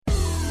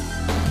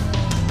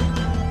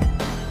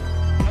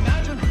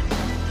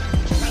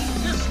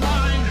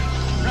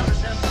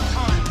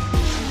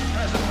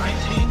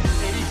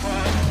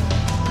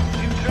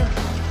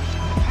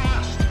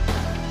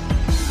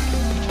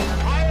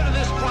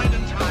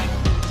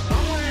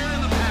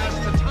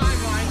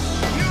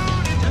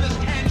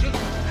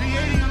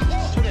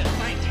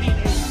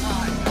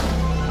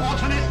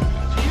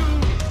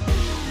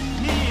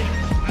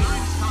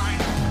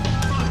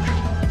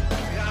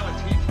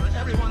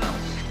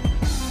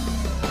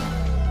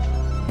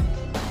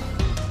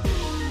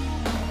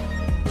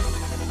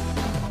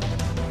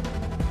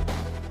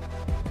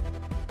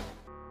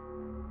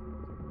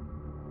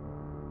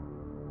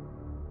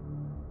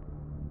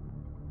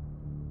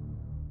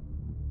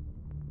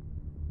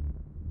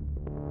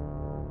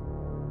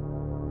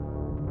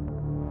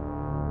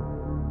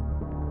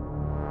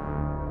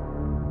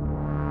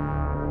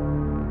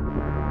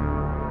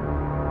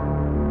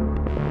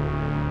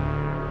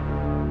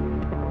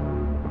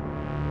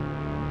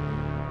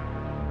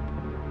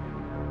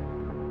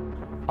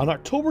On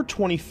October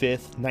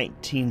 25th,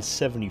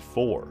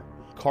 1974,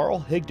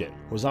 Carl Higdon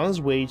was on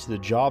his way to the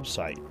job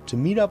site to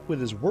meet up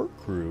with his work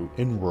crew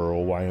in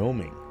rural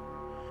Wyoming.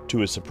 To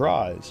his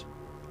surprise,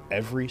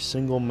 every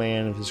single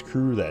man of his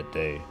crew that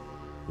day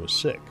was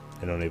sick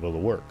and unable to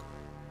work.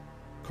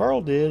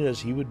 Carl did as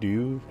he would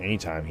do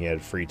anytime he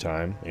had free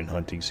time in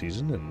hunting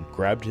season and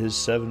grabbed his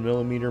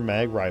 7mm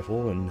mag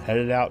rifle and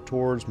headed out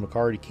towards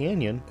McCarty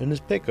Canyon in his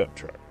pickup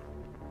truck.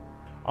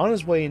 On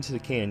his way into the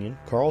canyon,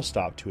 Carl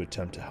stopped to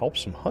attempt to help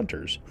some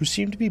hunters who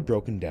seemed to be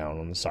broken down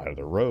on the side of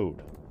the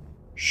road.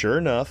 Sure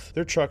enough,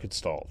 their truck had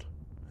stalled,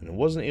 and it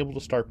wasn't able to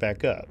start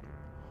back up.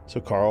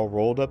 So Carl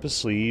rolled up his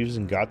sleeves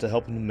and got to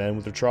helping the men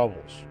with their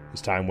troubles.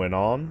 As time went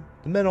on,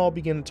 the men all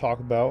began to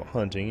talk about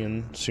hunting,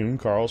 and soon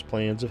Carl's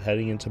plans of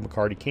heading into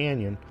McCarty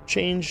Canyon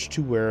changed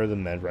to where the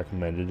men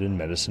recommended in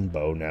Medicine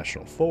Bow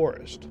National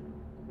Forest.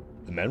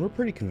 The men were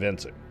pretty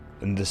convincing,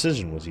 and the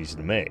decision was easy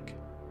to make.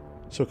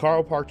 So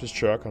Carl parked his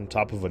truck on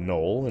top of a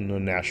knoll in the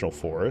national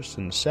forest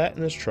and sat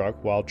in his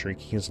truck while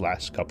drinking his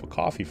last cup of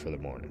coffee for the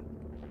morning.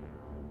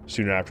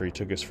 Soon after he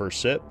took his first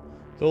sip,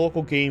 the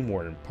local game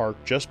warden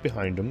parked just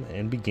behind him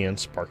and began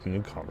sparking a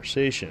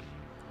conversation.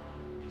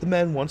 The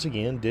men once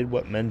again did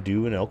what men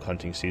do in elk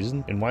hunting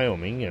season in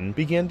Wyoming and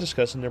began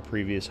discussing their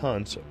previous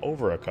hunts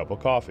over a cup of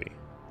coffee.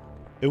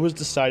 It was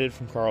decided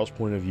from Carl's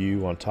point of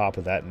view on top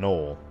of that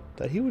knoll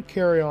that he would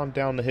carry on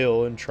down the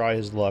hill and try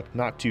his luck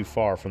not too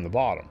far from the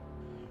bottom.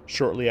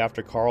 Shortly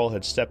after Carl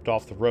had stepped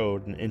off the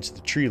road and into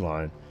the tree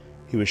line,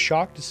 he was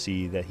shocked to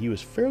see that he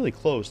was fairly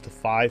close to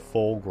 5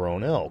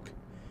 full-grown elk,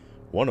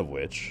 one of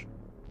which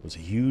was a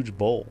huge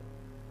bull.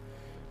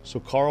 So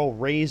Carl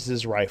raised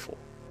his rifle,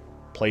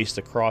 placed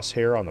the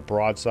crosshair on the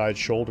broadside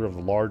shoulder of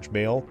the large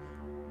male,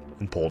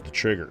 and pulled the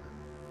trigger.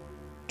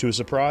 To his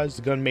surprise,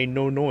 the gun made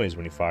no noise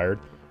when he fired,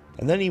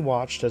 and then he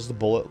watched as the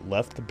bullet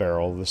left the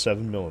barrel of the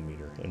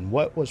 7mm in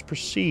what was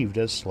perceived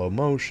as slow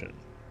motion.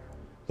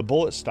 The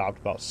bullet stopped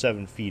about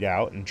 7 feet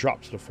out and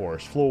dropped to the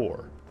forest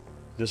floor.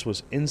 This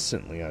was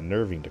instantly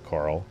unnerving to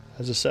Carl,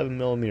 as the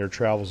 7mm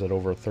travels at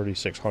over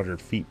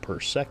 3,600 feet per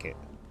second.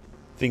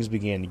 Things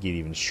began to get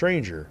even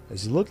stranger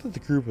as he looked at the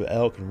group of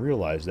elk and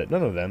realized that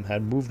none of them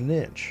had moved an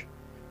inch.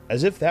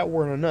 As if that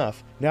weren't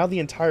enough, now the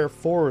entire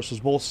forest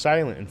was both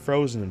silent and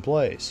frozen in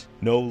place.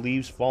 No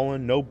leaves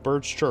falling, no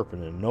birds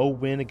chirping, and no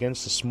wind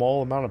against the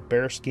small amount of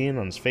bare skin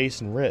on his face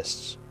and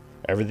wrists.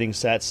 Everything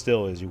sat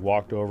still as he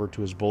walked over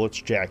to his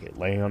bullet's jacket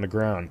laying on the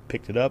ground and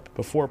picked it up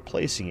before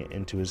placing it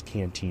into his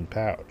canteen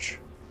pouch.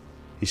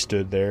 He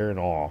stood there in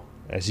awe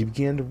as he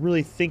began to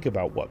really think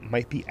about what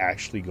might be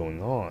actually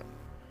going on.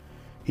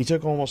 He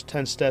took almost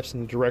 10 steps in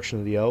the direction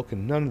of the elk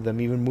and none of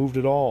them even moved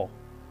at all.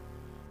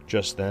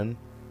 Just then,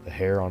 the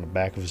hair on the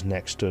back of his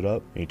neck stood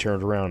up and he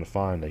turned around to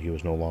find that he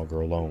was no longer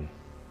alone.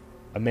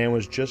 A man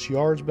was just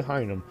yards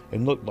behind him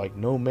and looked like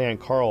no man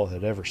Carl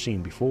had ever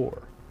seen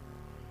before.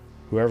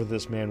 Whoever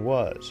this man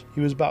was,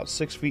 he was about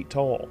 6 feet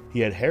tall. He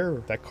had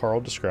hair that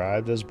Carl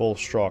described as both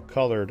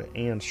straw-colored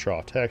and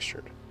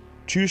straw-textured,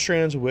 2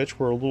 strands of which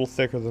were a little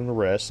thicker than the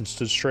rest and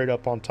stood straight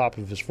up on top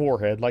of his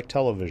forehead like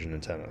television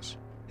antennas.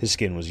 His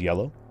skin was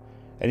yellow,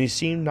 and he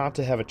seemed not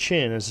to have a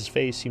chin as his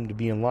face seemed to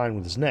be in line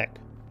with his neck.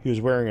 He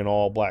was wearing an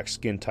all-black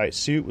skin-tight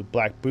suit with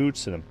black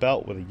boots and a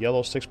belt with a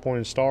yellow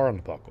 6-pointed star on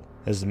the buckle.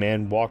 As the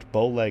man walked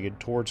bow-legged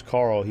towards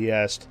Carl, he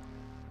asked,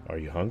 "Are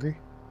you hungry?"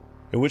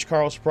 In which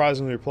Carl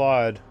surprisingly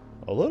replied,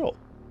 "A little."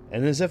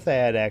 And as if they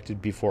had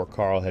acted before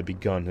Carl had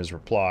begun his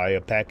reply,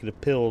 a packet of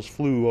pills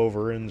flew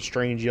over and the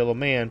strange yellow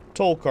man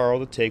told Carl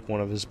to take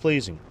one of his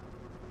pleasing.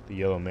 The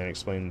yellow man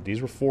explained that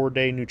these were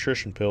 4-day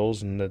nutrition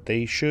pills and that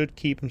they should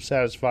keep him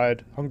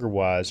satisfied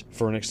hunger-wise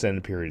for an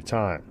extended period of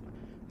time.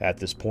 At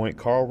this point,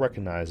 Carl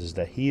recognizes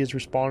that he is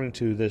responding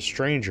to this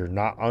stranger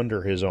not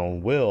under his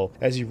own will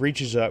as he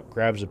reaches up,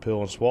 grabs a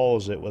pill, and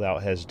swallows it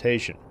without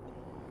hesitation.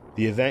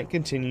 The event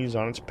continues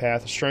on its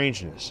path of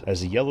strangeness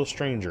as the yellow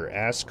stranger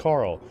asks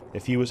Carl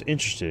if he was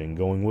interested in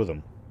going with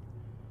him.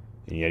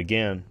 And yet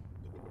again,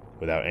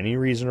 without any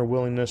reason or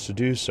willingness to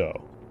do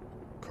so,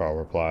 Carl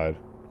replied,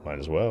 "Might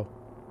as well.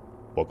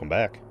 Welcome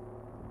back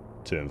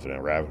to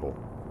Infinite Rabbit Hole."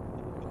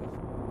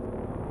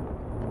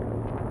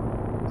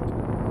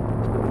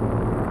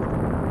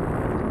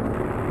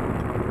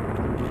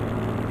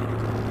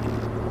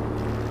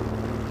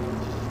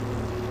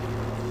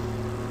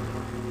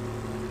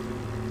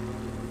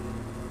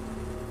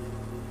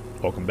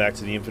 Welcome back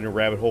to the Infinite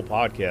Rabbit Hole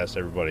podcast,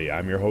 everybody.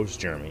 I'm your host,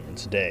 Jeremy, and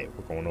today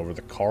we're going over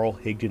the Carl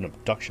Higdon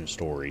abduction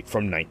story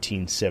from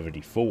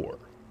 1974.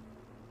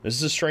 This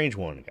is a strange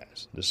one,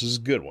 guys. This is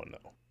a good one,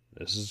 though.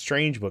 This is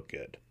strange but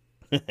good,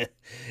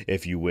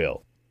 if you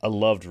will. I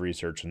loved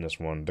researching this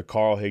one. The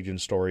Carl Higdon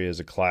story is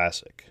a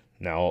classic.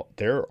 Now,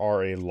 there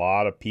are a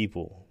lot of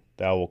people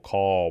that will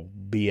call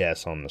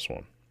BS on this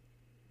one.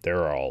 There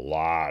are a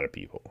lot of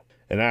people.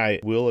 And I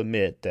will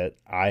admit that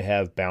I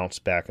have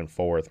bounced back and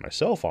forth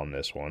myself on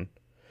this one.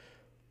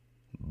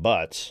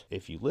 But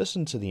if you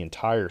listen to the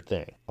entire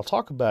thing, I'll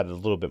talk about it a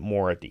little bit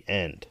more at the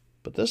end.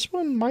 But this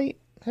one might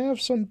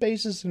have some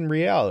basis in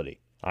reality.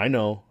 I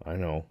know.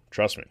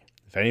 Trust me.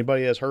 If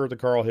anybody has heard the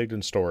Carl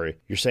Higdon story,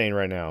 you're saying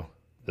right now,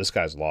 this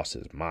guy's lost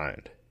his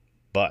mind.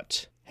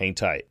 But hang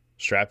tight,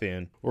 strap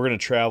in. We're going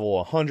to travel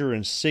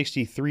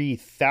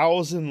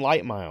 163,000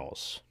 light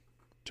miles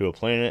to a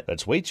planet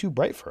that's way too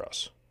bright for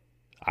us.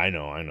 I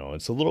know,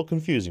 it's a little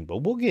confusing, but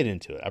we'll get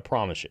into it, I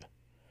promise you.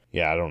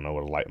 Yeah, I don't know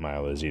what a light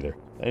mile is either.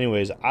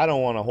 Anyways, I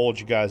don't want to hold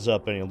you guys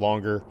up any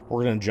longer.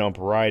 We're going to jump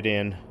right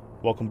in.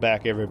 Welcome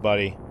back,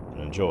 everybody,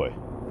 and enjoy.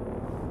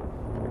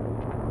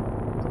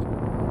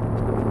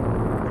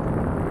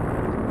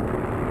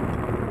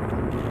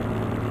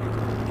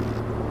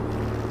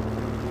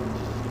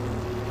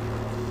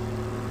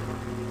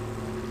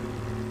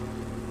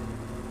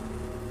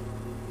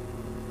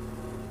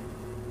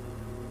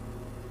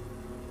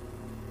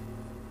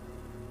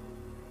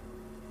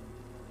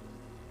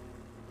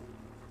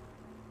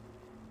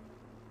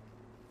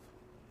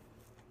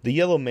 The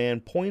yellow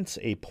man points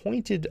a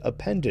pointed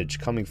appendage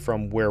coming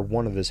from where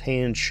one of his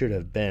hands should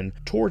have been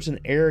towards an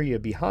area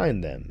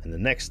behind them, and the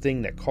next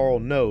thing that Carl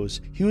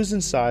knows, he was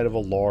inside of a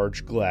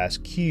large glass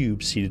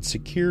cube seated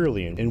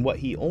securely in what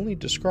he only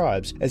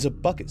describes as a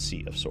bucket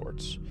seat of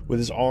sorts, with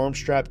his arm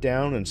strapped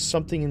down and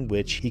something in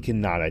which he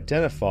cannot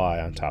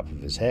identify on top of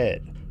his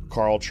head.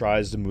 Carl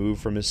tries to move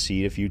from his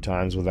seat a few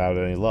times without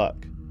any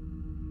luck.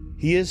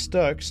 He is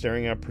stuck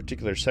staring at a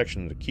particular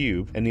section of the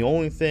cube, and the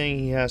only thing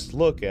he has to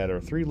look at are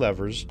 3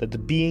 levers that the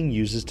being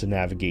uses to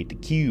navigate the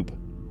cube.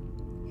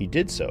 He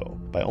did so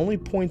by only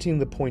pointing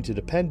the pointed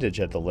appendage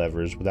at the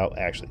levers without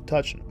actually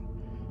touching them.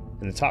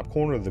 In the top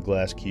corner of the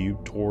glass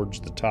cube,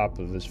 towards the top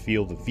of his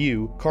field of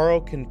view,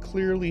 Carl can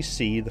clearly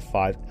see the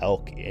 5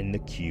 elk in the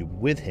cube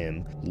with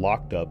him,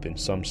 locked up in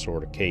some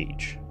sort of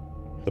cage.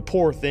 The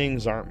poor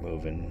things aren't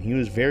moving. He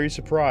was very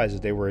surprised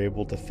that they were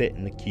able to fit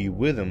in the cube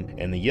with him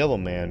and the yellow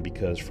man,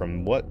 because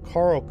from what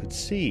Carl could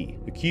see,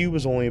 the cube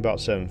was only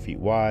about 7 feet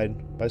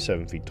wide by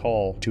 7 feet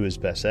tall to his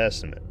best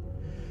estimate.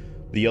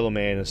 The yellow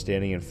man is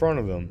standing in front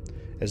of them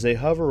as they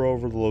hover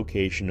over the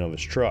location of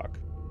his truck.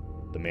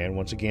 The man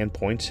once again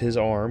points his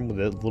arm with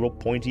a little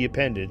pointy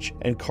appendage,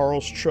 and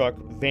Carl's truck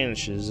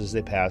vanishes as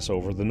they pass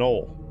over the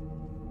knoll.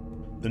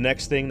 The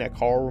next thing that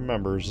Carl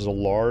remembers is a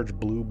large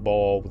blue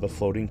ball with a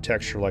floating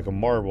texture like a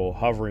marble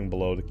hovering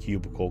below the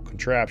cubicle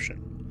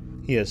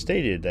contraption. He has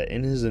stated that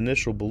in his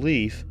initial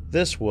belief,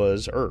 this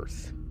was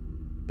Earth,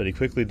 but he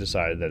quickly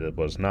decided that it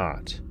was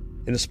not.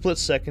 In a split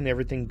second,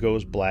 everything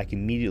goes black,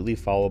 immediately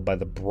followed by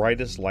the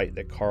brightest light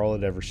that Carl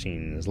had ever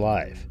seen in his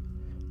life.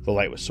 The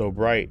light was so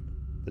bright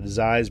that his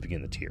eyes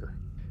began to tear.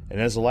 And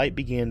as the light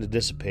began to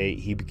dissipate,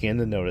 he began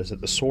to notice that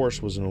the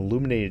source was an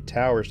illuminated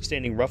tower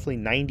standing roughly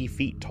 90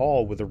 feet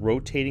tall with a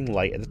rotating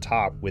light at the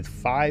top, with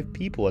 5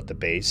 people at the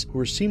base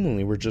who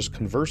seemingly were just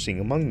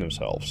conversing among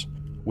themselves.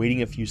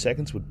 Waiting a few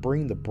seconds would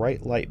bring the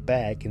bright light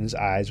back, and his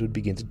eyes would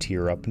begin to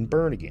tear up and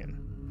burn again.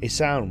 A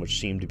sound which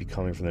seemed to be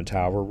coming from the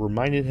tower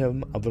reminded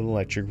him of an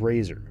electric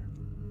razor.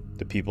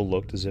 The people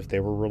looked as if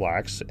they were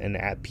relaxed and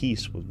at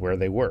peace with where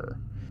they were.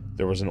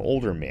 There was an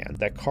older man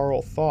that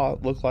Carl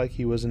thought looked like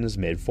he was in his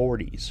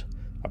mid-40s,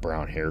 a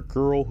brown-haired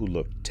girl who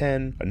looked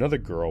 10, another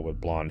girl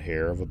with blonde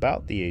hair of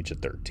about the age of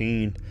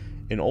 13,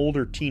 an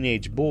older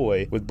teenage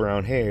boy with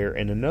brown hair,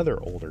 and another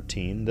older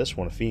teen, this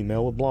one a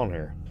female with blonde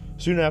hair.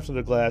 Soon after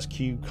the glass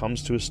cube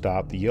comes to a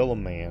stop, the yellow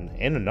man,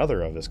 and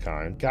another of his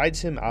kind,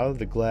 guides him out of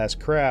the glass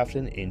craft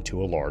and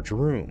into a large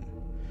room.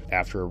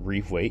 After a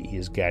brief wait, he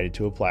is guided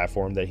to a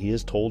platform that he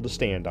is told to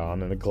stand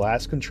on, and a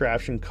glass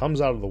contraption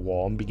comes out of the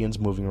wall and begins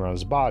moving around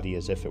his body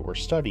as if it were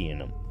studying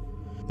him.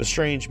 The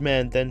strange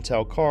men then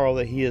tell Carl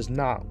that he is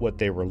not what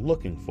they were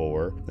looking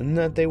for, and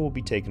that they will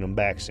be taking him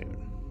back soon.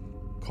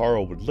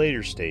 Carl would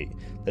later state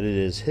that it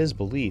is his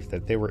belief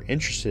that they were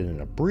interested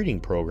in a breeding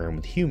program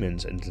with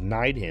humans and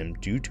denied him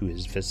due to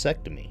his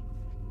vasectomy.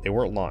 They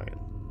weren't lying,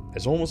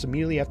 as almost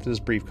immediately after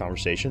this brief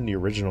conversation, the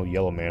original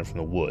yellow man from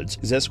the woods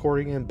is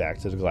escorting him back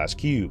to the glass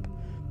cube.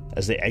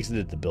 As they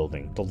exited the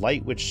building, the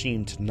light, which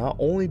seemed to not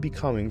only be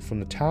coming from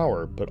the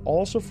tower, but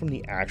also from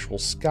the actual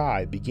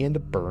sky, began to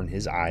burn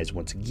his eyes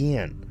once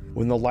again.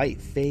 When the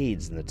light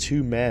fades and the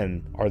 2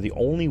 men are the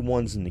only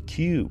ones in the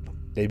cube,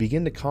 they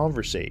begin to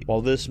conversate, while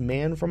this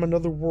man from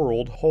another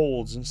world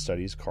holds and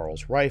studies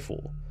Carl's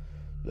rifle.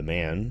 The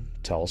man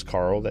tells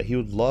Carl that he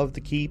would love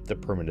to keep the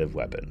primitive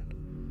weapon,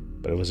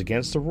 but it was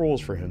against the rules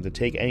for him to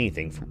take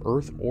anything from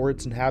Earth or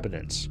its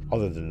inhabitants,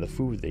 other than the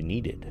food they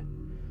needed.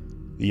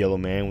 The yellow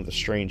man with a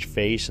strange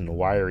face and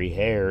wiry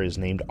hair is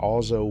named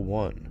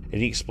Ozo-1,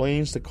 and he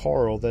explains to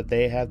Carl that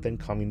they have been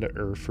coming to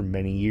Earth for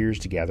many years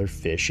to gather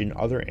fish and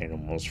other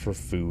animals for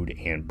food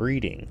and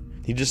breeding.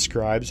 He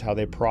describes how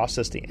they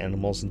process the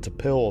animals into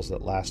pills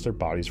that last their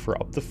bodies for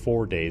up to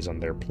 4 days on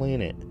their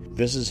planet.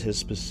 This is his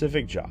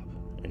specific job,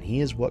 and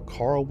he is what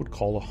Carl would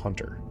call a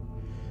hunter.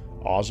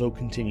 Ozo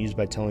continues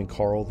by telling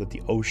Carl that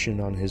the ocean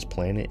on his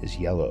planet is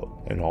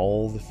yellow, and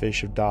all the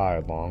fish have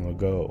died long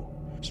ago,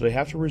 so they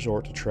have to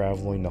resort to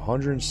traveling the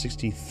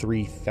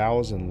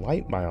 163,000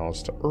 light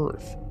miles to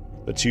Earth.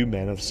 The 2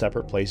 men of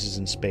separate places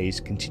in space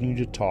continue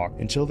to talk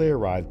until they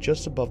arrive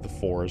just above the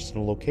forest in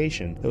a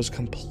location that was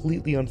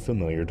completely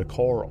unfamiliar to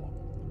Carl.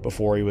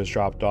 Before he was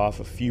dropped off,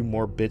 a few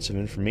more bits of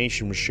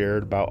information was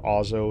shared about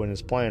Ozo and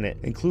his planet,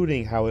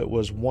 including how it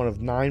was one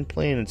of 9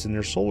 planets in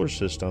their solar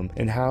system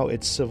and how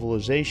its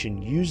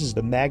civilization uses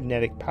the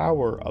magnetic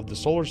power of the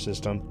solar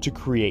system to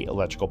create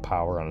electrical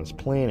power on its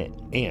planet,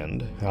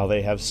 and how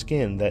they have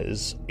skin that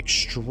is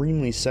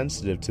extremely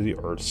sensitive to the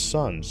Earth's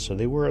sun, so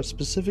they wear a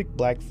specific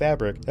black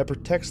fabric that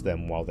protects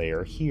them while they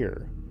are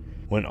here.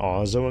 When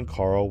Ozo and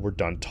Carl were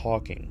done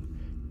talking,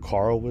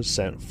 Carl was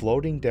sent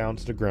floating down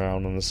to the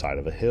ground on the side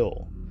of a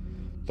hill.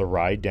 The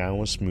ride down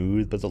was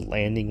smooth, but the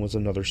landing was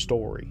another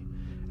story.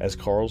 As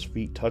Carl's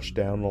feet touched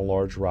down on a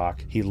large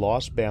rock, he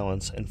lost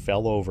balance and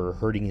fell over,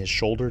 hurting his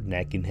shoulder,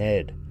 neck, and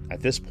head. At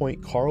this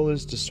point, Carl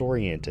is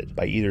disoriented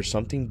by either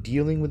something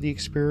dealing with the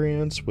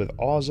experience with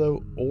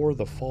Ozo or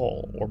the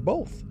fall, or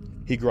both.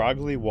 He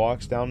groggily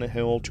walks down the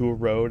hill to a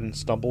road and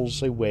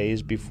stumbles a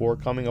ways before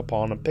coming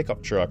upon a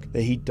pickup truck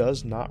that he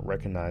does not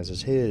recognize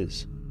as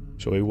his.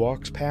 So he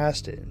walks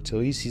past it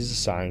until he sees a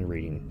sign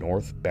reading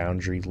North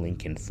Boundary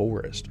Lincoln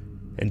Forest.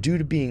 And due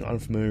to being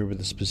unfamiliar with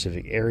the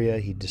specific area,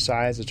 he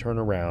decides to turn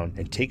around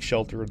and take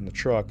shelter in the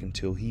truck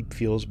until he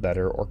feels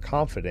better or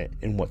confident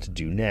in what to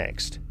do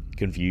next.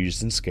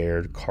 Confused and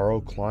scared,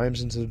 Carl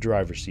climbs into the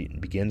driver's seat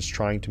and begins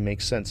trying to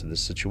make sense of the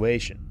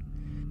situation.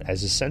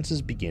 As his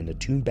senses begin to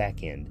tune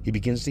back in, he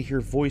begins to hear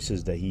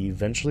voices that he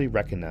eventually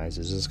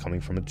recognizes as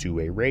coming from a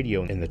two-way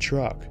radio in the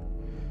truck.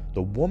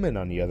 The woman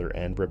on the other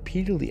end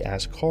repeatedly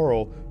asks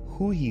Carl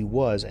who he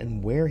was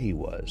and where he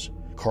was.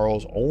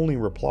 Carl's only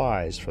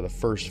replies for the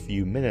first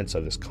few minutes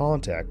of his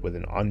contact with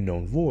an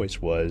unknown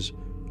voice was,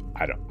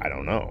 I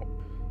don't know,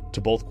 to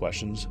both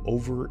questions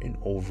over and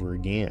over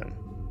again.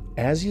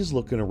 As he is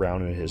looking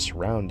around at his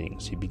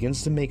surroundings, he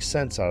begins to make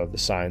sense out of the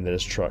sign that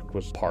his truck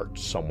was parked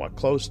somewhat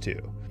close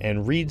to,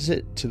 and reads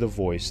it to the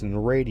voice in the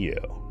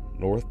radio,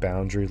 North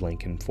Boundary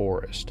Lincoln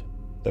Forest.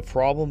 The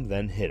problem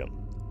then hit him.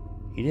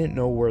 He didn't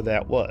know where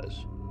that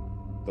was.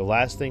 The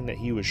last thing that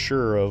he was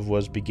sure of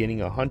was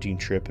beginning a hunting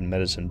trip in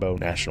Medicine Bow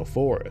National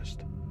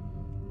Forest.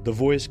 The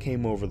voice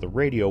came over the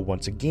radio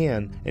once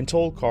again and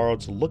told Carl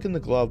to look in the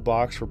glove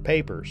box for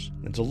papers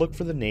and to look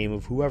for the name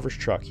of whoever's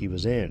truck he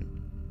was in.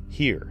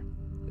 Here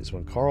is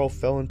when Carl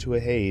fell into a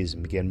haze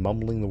and began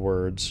mumbling the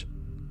words,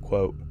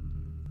 quote,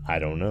 I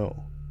don't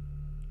know.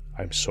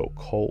 I'm so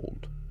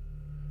cold.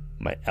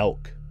 My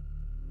elk.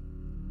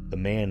 The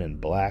man in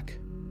black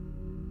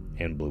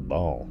and blue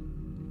ball.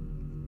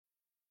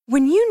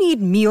 When you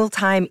need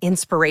mealtime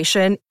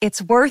inspiration, it's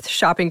worth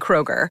shopping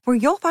Kroger, where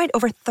you'll find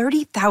over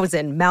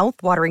 30,000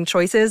 mouth-watering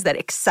choices that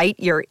excite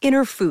your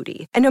inner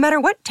foodie. And no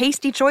matter what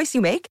tasty choice you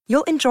make,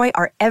 you'll enjoy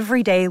our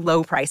everyday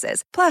low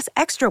prices, plus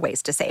extra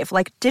ways to save,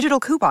 like digital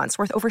coupons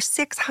worth over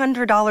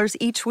 $600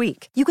 each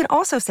week. You can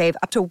also save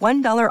up to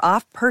 $1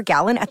 off per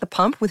gallon at the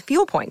pump with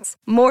fuel points.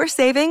 More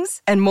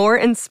savings and more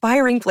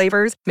inspiring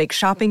flavors make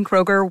shopping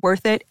Kroger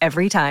worth it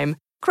every time.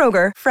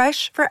 Kroger,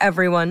 fresh for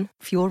everyone.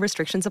 Fuel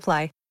restrictions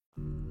apply.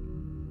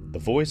 The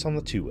voice on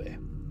the two-way.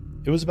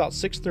 It was about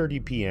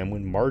 6:30 p.m.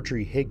 when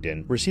Marjorie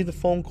Higdon received a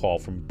phone call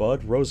from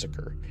Bud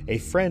Rosiker, a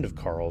friend of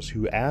Carl's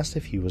who asked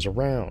if he was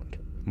around.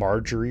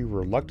 Marjorie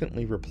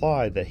reluctantly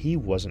replied that he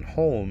wasn't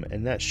home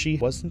and that she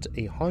wasn't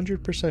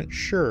 100%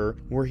 sure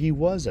where he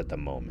was at the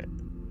moment.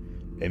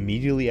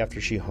 Immediately after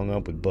she hung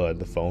up with Bud,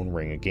 the phone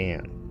rang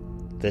again.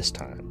 This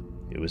time,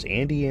 it was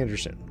Andy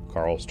Anderson,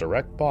 Carl's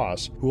direct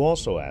boss, who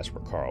also asked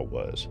where Carl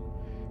was.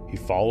 He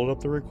followed up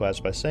the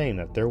request by saying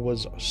that there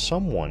was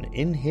someone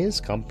in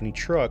his company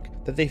truck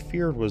that they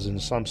feared was in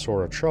some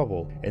sort of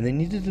trouble, and they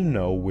needed to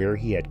know where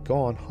he had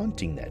gone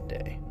hunting that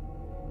day.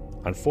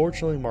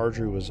 Unfortunately,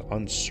 Marjorie was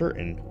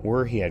uncertain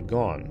where he had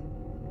gone.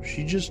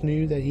 She just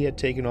knew that he had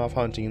taken off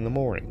hunting in the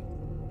morning.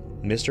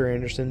 Mr.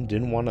 Anderson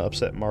didn't want to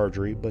upset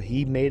Marjorie, but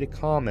he made a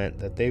comment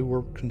that they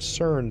were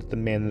concerned that the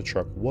man in the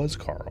truck was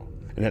Carl,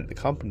 and that the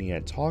company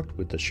had talked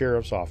with the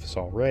sheriff's office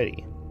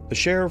already. The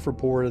sheriff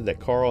reported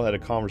that Carl had a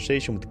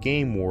conversation with the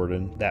game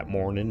warden that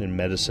morning in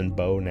Medicine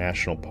Bow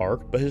National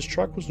Park, but his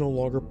truck was no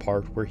longer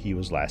parked where he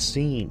was last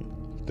seen.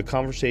 The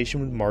conversation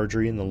with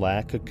Marjorie and the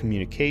lack of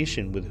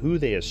communication with who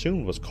they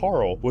assumed was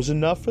Carl was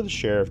enough for the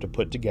sheriff to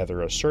put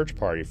together a search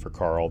party for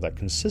Carl that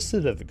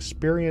consisted of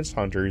experienced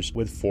hunters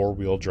with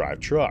four-wheel drive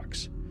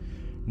trucks.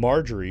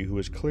 Marjorie, who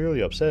was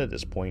clearly upset at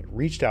this point,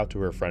 reached out to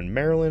her friend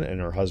Marilyn and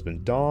her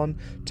husband Don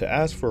to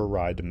ask for a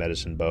ride to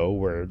Medicine Bow,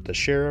 where the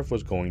sheriff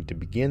was going to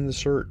begin the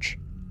search.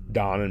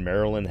 Don and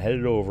Marilyn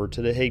headed over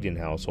to the Higdon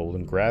household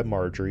and grabbed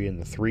Marjorie, and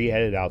the three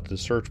headed out to the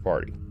search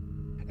party.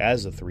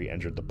 As the three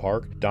entered the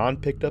park, Don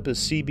picked up his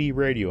CB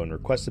radio and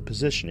requested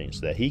positioning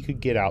so that he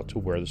could get out to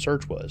where the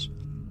search was.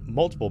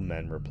 Multiple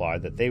men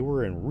replied that they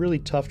were in really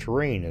tough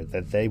terrain and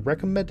that they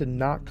recommended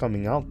not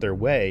coming out their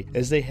way,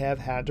 as they have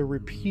had to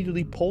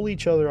repeatedly pull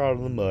each other out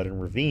of the mud and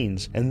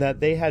ravines, and that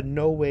they had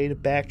no way to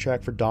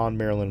backtrack for Don,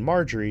 Marilyn, and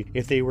Marjorie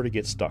if they were to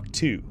get stuck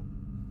too.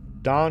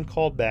 Don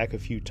called back a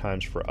few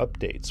times for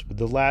updates, with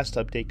the last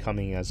update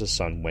coming as the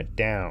sun went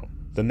down.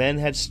 The men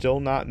had still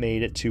not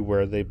made it to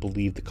where they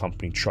believed the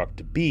company truck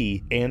to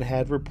be, and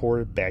had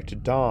reported back to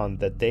Don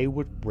that they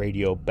would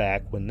radio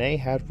back when they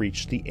had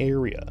reached the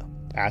area.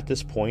 At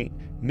this point,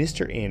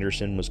 Mr.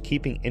 Anderson was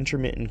keeping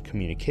intermittent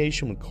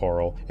communication with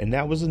Carl, and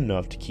that was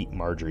enough to keep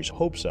Marjorie's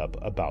hopes up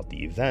about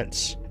the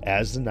events.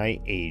 As the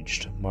night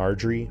aged,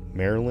 Marjorie,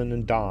 Marilyn,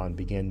 and Don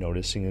began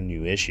noticing a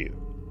new issue: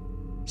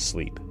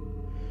 sleep.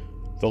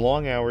 The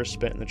long hours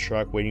spent in the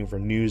truck waiting for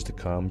news to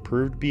come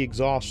proved to be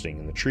exhausting,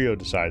 and the trio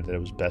decided that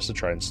it was best to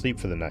try and sleep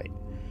for the night.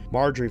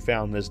 Marjorie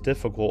found this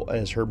difficult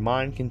as her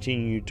mind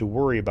continued to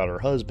worry about her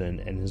husband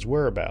and his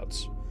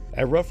whereabouts.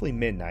 At roughly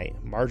midnight,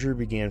 Marjorie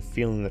began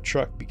feeling the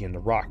truck begin to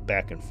rock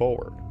back and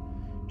forward.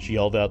 She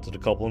yelled out to the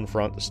couple in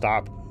front to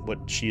stop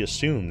what she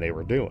assumed they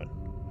were doing.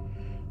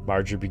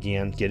 Marjorie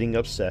began getting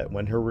upset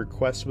when her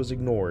request was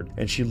ignored,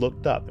 and she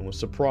looked up and was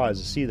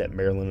surprised to see that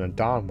Marilyn and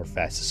Don were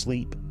fast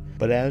asleep.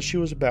 But as she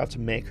was about to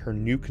make her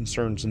new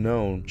concerns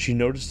known, she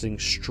noticed an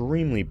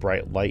extremely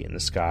bright light in the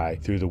sky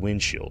through the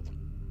windshield.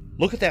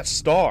 "Look at that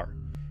star!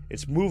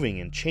 It's moving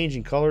and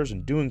changing colors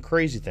and doing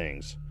crazy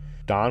things."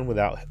 Don,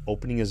 without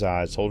opening his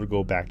eyes, told her to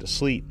go back to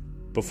sleep.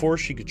 Before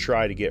she could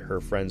try to get her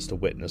friends to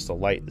witness the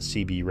light, the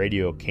CB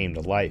radio came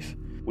to life.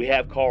 "We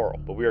have Carl,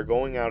 but we are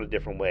going out a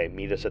different way.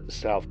 Meet us at the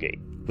south gate."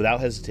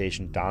 Without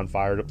hesitation, Don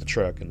fired up the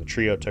truck, and the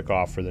trio took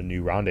off for the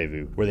new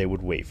rendezvous, where they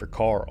would wait for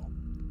Carl.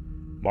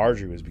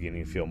 Marjorie was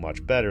beginning to feel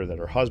much better that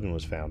her husband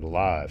was found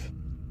alive.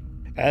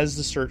 As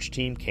the search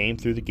team came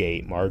through the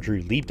gate,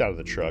 Marjorie leaped out of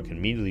the truck and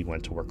immediately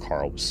went to where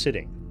Carl was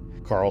sitting.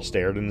 Carl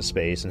stared into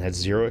space and had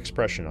zero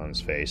expression on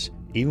his face,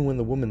 even when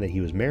the woman that he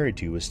was married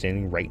to was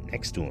standing right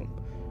next to him.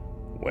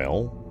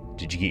 "Well,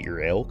 did you get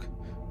your elk?"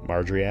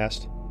 Marjorie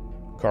asked.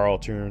 Carl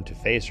turned to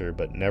face her,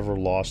 but never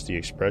lost the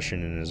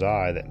expression in his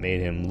eye that made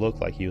him look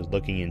like he was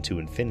looking into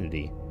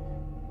infinity.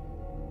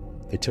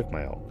 "They took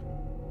my elk.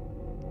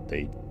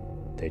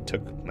 They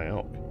took my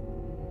elk."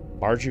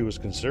 Marjorie was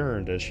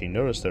concerned as she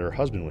noticed that her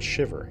husband was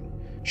shivering.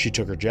 She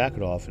took her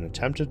jacket off and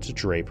attempted to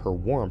drape her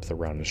warmth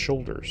around his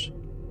shoulders.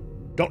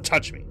 "Don't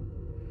touch me!"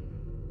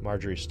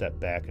 Marjorie stepped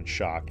back in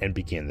shock and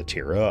began to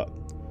tear up.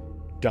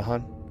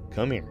 "Don,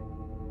 come here."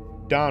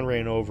 Don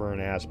ran over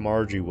and asked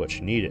Marjorie what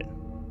she needed.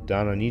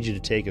 "Don, I need you to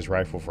take his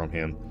rifle from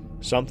him.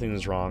 Something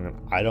is wrong and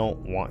I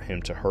don't want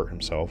him to hurt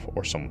himself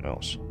or someone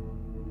else."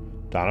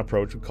 Don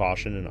approached with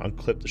caution and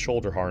unclipped the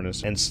shoulder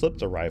harness and slipped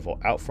the rifle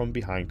out from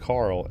behind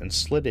Carl and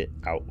slid it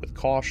out with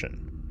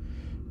caution.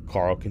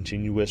 Carl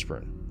continued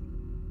whispering,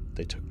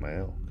 "They took my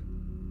elk.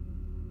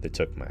 They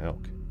took my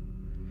elk."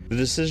 The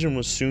decision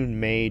was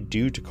soon made,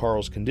 due to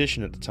Carl's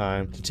condition at the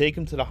time, to take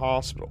him to the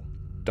hospital.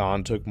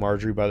 Don took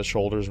Marjorie by the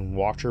shoulders and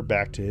walked her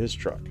back to his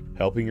truck,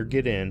 helping her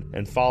get in,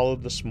 and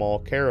followed the small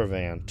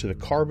caravan to the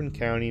Carbon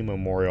County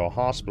Memorial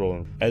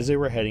Hospital. As they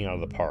were heading out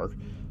of the park,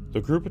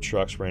 the group of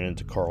trucks ran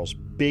into Carl's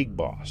big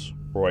boss,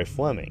 Roy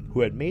Fleming,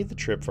 who had made the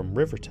trip from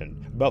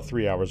Riverton, about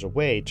 3 hours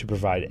away, to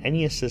provide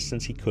any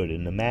assistance he could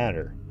in the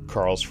matter.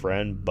 Carl's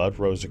friend, Bud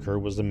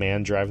Rosiker, was the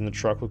man driving the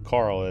truck with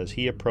Carl. As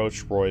he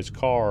approached Roy's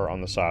car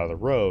on the side of the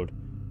road,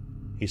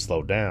 he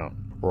slowed down.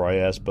 Roy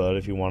asked Bud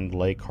if he wanted to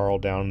lay Carl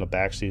down in the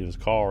backseat of his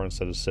car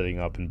instead of sitting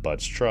up in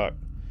Bud's truck.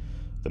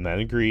 The men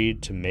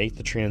agreed to make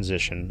the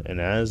transition,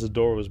 and as the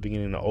door was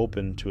beginning to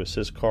open to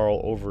assist Carl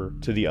over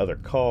to the other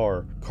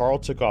car, Carl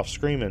took off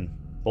screaming,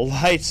 "The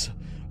lights!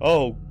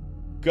 Oh,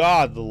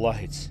 God, the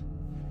lights!"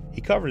 He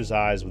covered his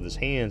eyes with his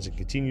hands and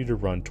continued to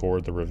run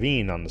toward the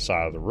ravine on the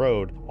side of the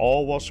road,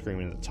 all while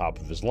screaming at the top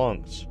of his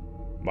lungs.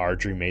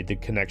 Marjorie made the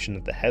connection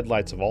that the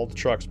headlights of all the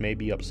trucks may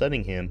be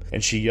upsetting him,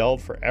 and she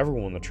yelled for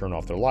everyone to turn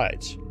off their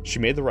lights. She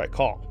made the right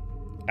call.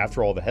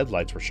 After all the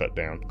headlights were shut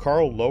down,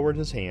 Carl lowered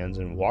his hands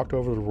and walked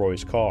over to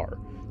Roy's car,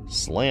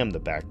 slammed the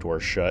back door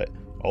shut,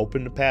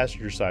 opened the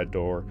passenger side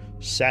door,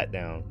 sat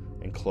down,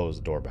 and closed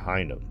the door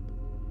behind him.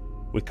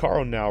 With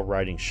Carl now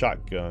riding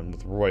shotgun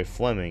with Roy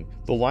Fleming,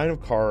 the line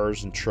of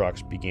cars and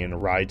trucks began to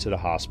ride to the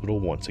hospital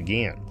once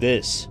again.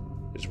 This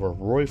is where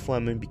Roy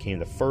Fleming became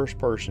the first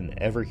person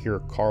to ever hear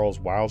Carl's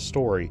wild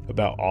story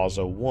about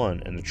Ozzo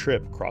 1 and the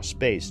trip across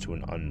space to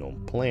an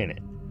unknown planet.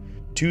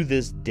 To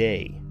this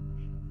day,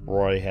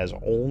 Roy has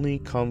only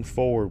come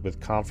forward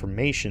with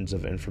confirmations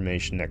of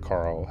information that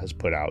Carl has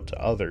put out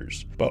to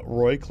others, but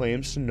Roy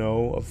claims to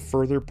know of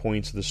further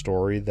points of the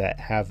story that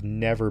have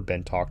never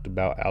been talked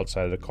about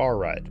outside of the car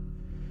ride.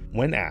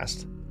 When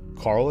asked,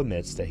 Carl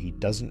admits that he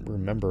doesn't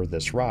remember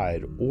this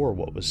ride or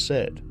what was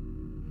said.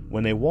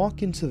 When they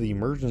walk into the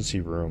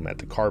emergency room at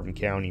the Carbon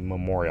County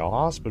Memorial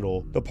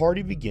Hospital, the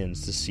party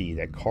begins to see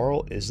that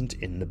Carl isn't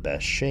in the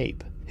best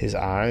shape. His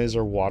eyes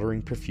are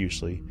watering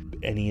profusely,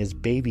 and he is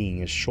babying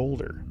his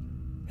shoulder.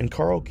 And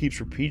Carl keeps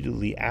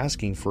repeatedly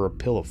asking for a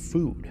pill of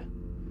food.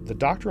 The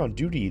doctor on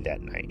duty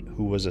that night,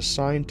 who was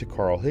assigned to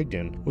Carl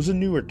Higdon, was a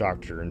newer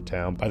doctor in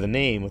town by the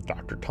name of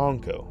Dr.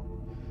 Tonko.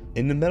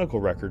 In the medical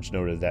records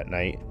noted that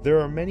night, there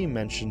are many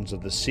mentions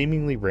of the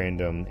seemingly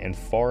random and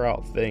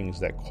far-out things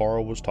that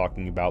Carl was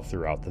talking about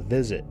throughout the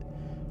visit.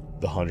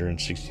 The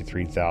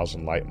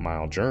 163,000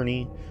 light-mile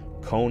journey,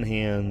 cone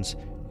hands,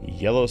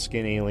 yellow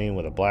skin alien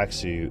with a black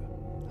suit,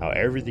 how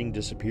everything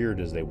disappeared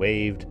as they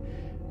waved,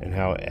 and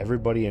how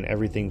everybody and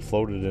everything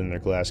floated in their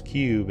glass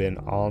cube and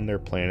on their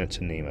planet,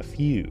 to name a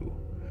few.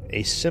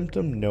 A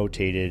symptom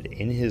notated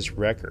in his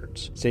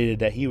records stated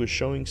that he was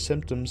showing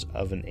symptoms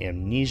of an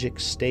amnesic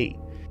state,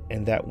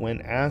 and that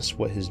when asked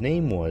what his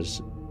name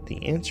was,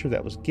 the answer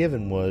that was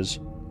given was,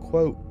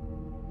 quote,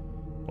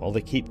 "Well,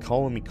 they keep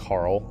calling me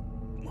Carl.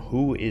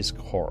 Who is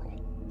Carl?"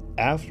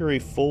 After a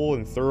full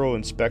and thorough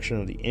inspection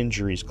of the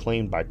injuries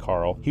claimed by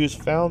Carl, he was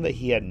found that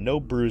he had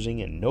no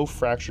bruising and no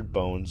fractured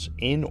bones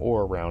in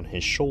or around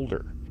his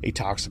shoulder. A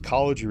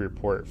toxicology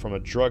report from a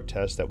drug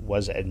test that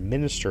was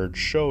administered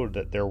showed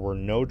that there were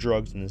no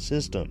drugs in the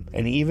system,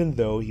 and even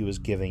though he was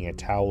given a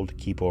towel to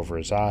keep over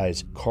his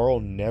eyes, Carl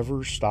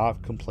never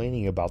stopped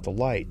complaining about the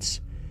lights.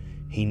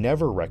 He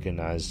never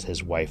recognized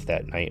his wife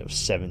that night of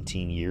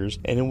 17 years,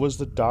 and it was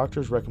the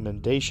doctor's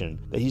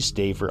recommendation that he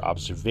stay for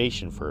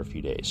observation for a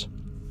few days.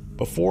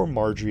 Before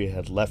Marjorie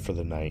had left for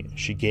the night,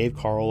 she gave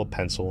Carl a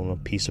pencil and a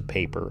piece of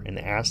paper and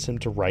asked him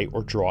to write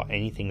or draw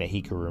anything that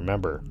he could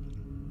remember.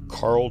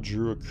 Carl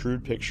drew a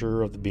crude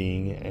picture of the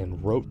being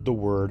and wrote the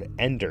word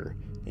Ender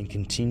and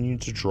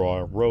continued to draw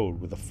a road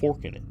with a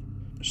fork in it.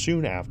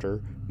 Soon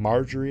after,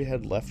 Marjorie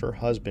had left her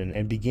husband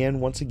and began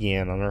once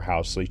again on her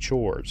housely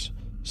chores.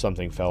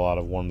 Something fell out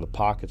of one of the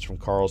pockets from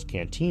Carl's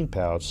canteen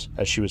pouch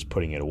as she was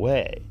putting it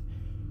away.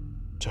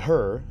 To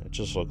her, it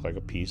just looked like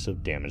a piece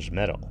of damaged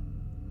metal.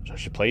 So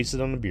she placed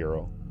it on the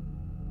bureau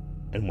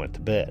and went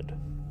to bed.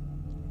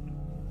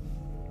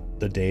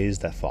 The days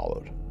that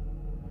followed.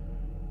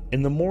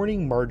 In the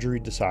morning,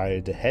 Marjorie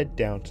decided to head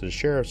down to the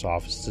sheriff's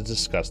office to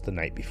discuss the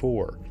night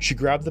before. She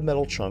grabbed the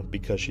metal chunk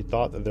because she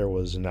thought that there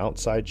was an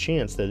outside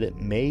chance that it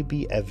may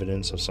be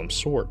evidence of some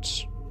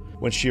sorts.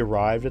 When she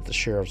arrived at the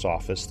sheriff's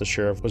office, the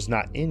sheriff was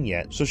not in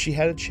yet, so she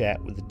had a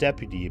chat with the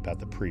deputy about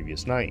the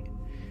previous night.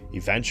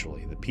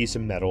 Eventually, the piece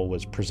of metal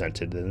was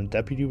presented and the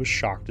deputy was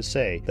shocked to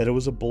say that it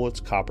was a bullet's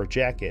copper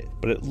jacket,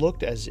 but it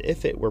looked as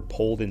if it were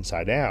pulled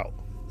inside out.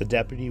 The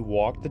deputy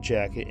walked the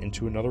jacket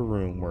into another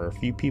room where a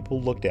few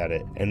people looked at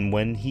it, and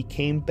when he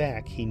came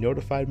back, he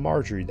notified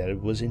Marjorie that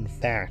it was in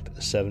fact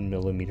a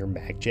 7mm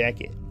mag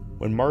jacket.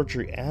 When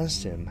Marjorie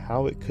asked him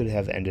how it could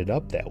have ended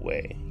up that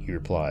way, he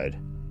replied,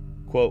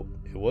 quote,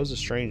 "It was a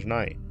strange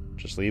night.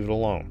 Just leave it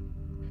alone."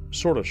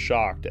 Sort of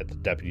shocked at the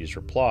deputy's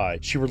reply,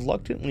 she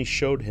reluctantly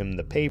showed him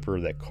the paper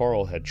that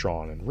Carl had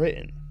drawn and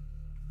written.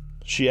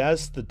 She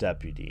asked the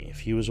deputy if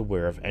he was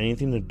aware of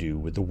anything to do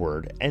with the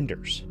word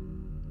Enders.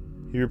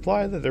 He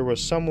replied that there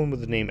was someone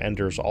with the name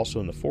Enders also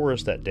in the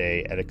forest that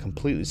day at a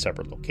completely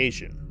separate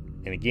location,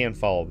 and again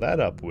followed that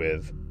up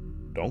with,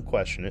 "Don't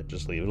question it,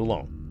 just leave it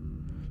alone."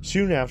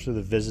 Soon after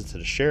the visit to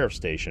the sheriff's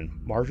station,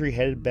 Marjorie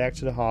headed back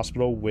to the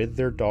hospital with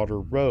their daughter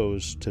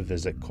Rose to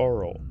visit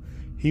Carl.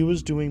 He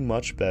was doing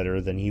much better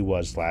than he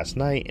was last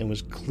night and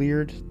was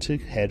cleared to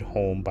head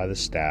home by the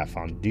staff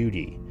on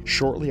duty.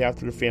 Shortly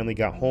after the family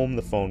got home,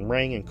 the phone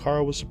rang and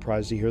Carl was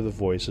surprised to hear the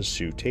voice of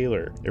Sue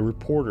Taylor, a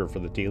reporter for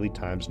the Daily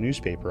Times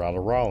newspaper out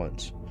of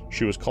Rollins.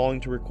 She was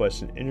calling to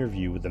request an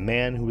interview with the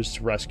man who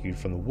was rescued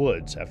from the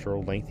woods after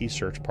a lengthy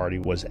search party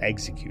was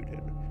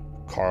executed.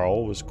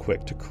 Carl was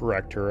quick to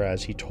correct her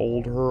as he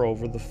told her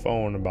over the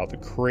phone about the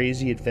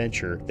crazy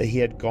adventure that he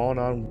had gone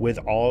on with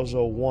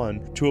Ozzo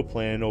 1 to a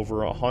planet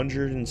over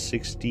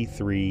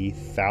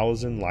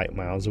 163,000 light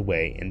miles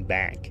away and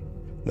back.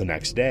 The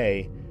next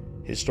day,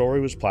 his story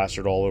was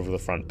plastered all over the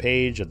front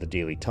page of the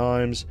Daily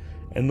Times,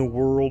 and the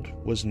world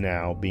was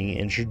now being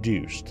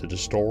introduced to the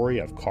story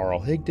of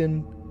Carl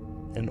Higdon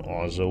and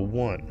Ozzo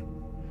 1.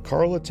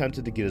 Carl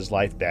attempted to get his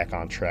life back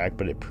on track,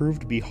 but it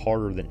proved to be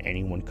harder than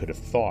anyone could have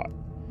thought.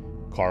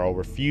 Carl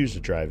refused to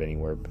drive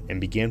anywhere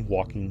and began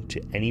walking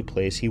to any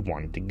place he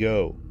wanted to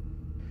go.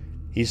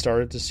 He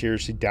started to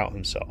seriously doubt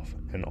himself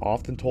and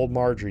often told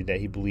Marjorie that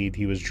he believed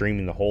he was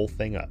dreaming the whole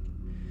thing up.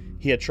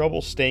 He had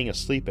trouble staying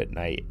asleep at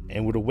night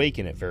and would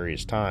awaken at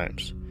various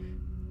times.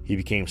 He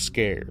became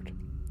scared.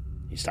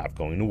 He stopped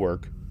going to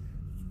work,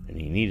 and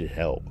he needed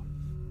help.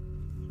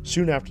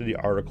 Soon after the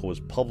article was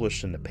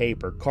published in the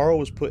paper, Carl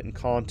was put in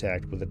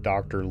contact with a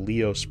Dr.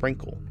 Leo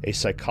Sprinkle, a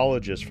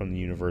psychologist from the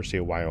University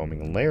of Wyoming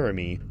in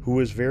Laramie, who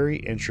was very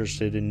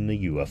interested in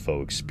the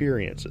UFO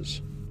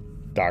experiences.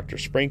 Dr.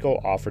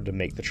 Sprinkle offered to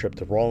make the trip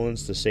to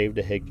Rollins to save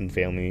the Higdon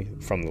family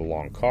from the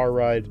long car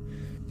ride.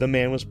 The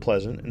man was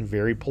pleasant and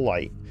very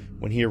polite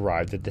when he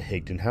arrived at the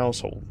Higdon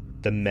household.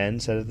 The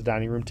men sat at the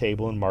dining room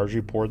table and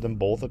Marjorie poured them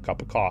both a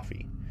cup of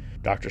coffee.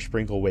 Dr.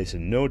 Sprinkle wasted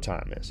no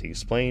time as he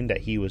explained that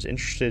he was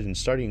interested in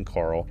studying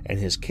Carl and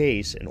his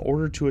case in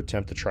order to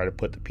attempt to try to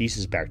put the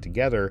pieces back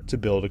together to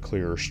build a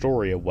clearer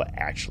story of what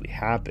actually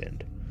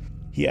happened.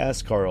 He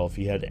asked Carl if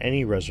he had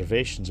any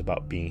reservations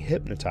about being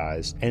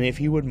hypnotized and if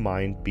he would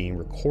mind being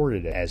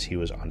recorded as he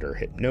was under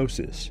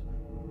hypnosis.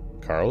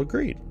 Carl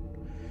agreed.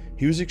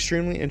 He was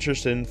extremely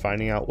interested in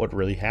finding out what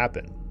really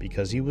happened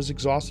because he was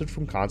exhausted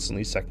from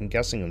constantly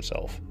second-guessing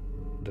himself.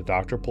 The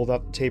doctor pulled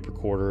out the tape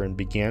recorder and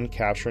began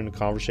capturing the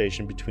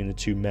conversation between the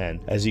two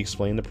men as he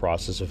explained the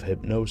process of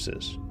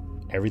hypnosis.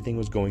 Everything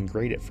was going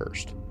great at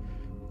first.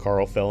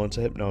 Carl fell into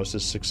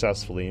hypnosis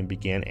successfully and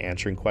began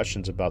answering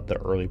questions about the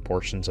early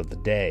portions of the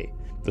day.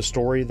 The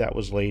story that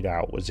was laid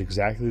out was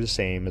exactly the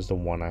same as the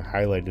one I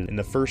highlighted in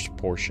the first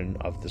portion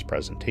of this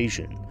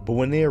presentation, but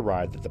when they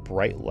arrived at the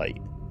bright light,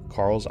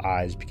 Carl's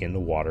eyes began to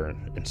water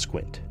and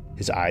squint.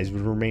 His eyes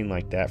would remain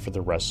like that for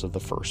the rest of the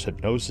first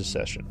hypnosis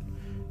session.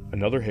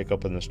 Another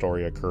hiccup in the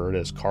story occurred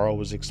as Carl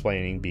was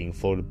explaining being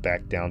floated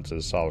back down to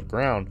the solid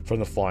ground from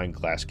the flying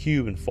glass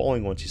cube and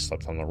falling once he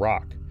slept on the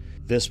rock.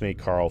 This made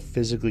Carl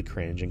physically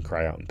cringe and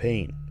cry out in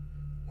pain.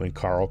 When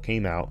Carl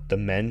came out, the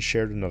men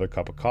shared another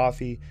cup of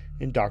coffee,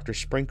 and Dr.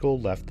 Sprinkle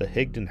left the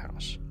Higdon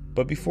house.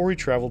 But before he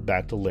traveled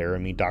back to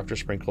Laramie, Dr.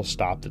 Sprinkle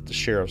stopped at the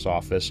sheriff's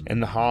office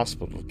and the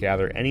hospital to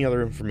gather any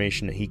other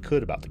information that he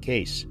could about the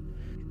case.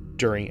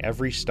 During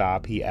every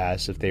stop, he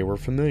asked if they were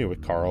familiar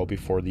with Carl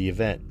before the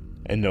event,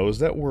 and those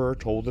that were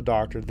told the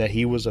doctor that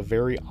he was a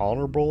very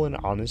honorable and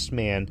honest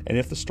man, and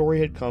if the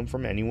story had come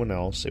from anyone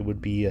else, it would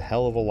be a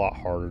hell of a lot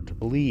harder to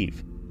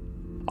believe.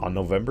 On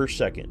November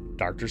 2nd,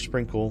 Dr.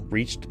 Sprinkle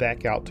reached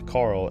back out to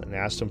Carl and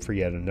asked him for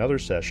yet another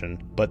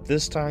session, but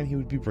this time he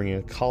would be bringing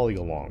a colleague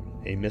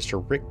along, a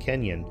Mr. Rick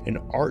Kenyon, an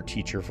art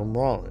teacher from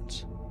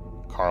Rollins.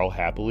 Carl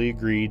happily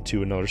agreed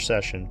to another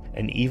session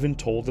and even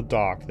told the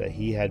doc that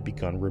he had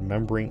begun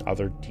remembering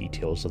other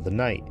details of the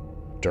night.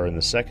 During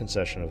the second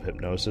session of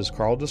hypnosis,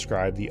 Carl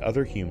described the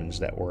other humans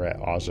that were at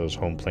Ozzo's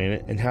home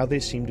planet and how they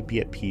seemed to be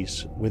at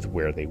peace with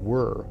where they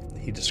were.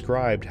 He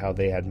described how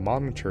they had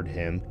monitored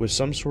him with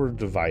some sort of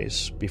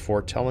device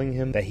before telling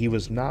him that he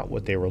was not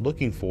what they were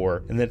looking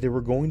for and that they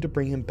were going to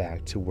bring him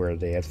back to where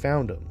they had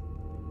found him.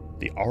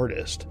 The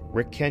artist,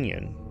 Rick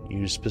Kenyon,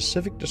 used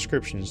specific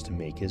descriptions to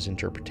make his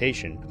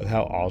interpretation of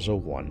how Ozzo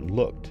 1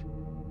 looked.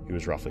 He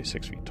was roughly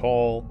 6 feet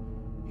tall,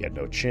 he had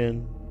no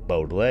chin,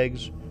 bowed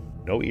legs,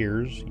 no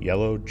ears,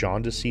 yellow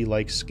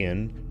jaundice-like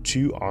skin,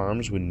 2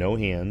 arms with no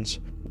hands,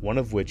 one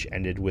of which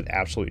ended with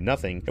absolutely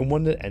nothing, and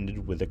one that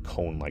ended with a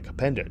cone-like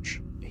appendage.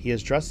 He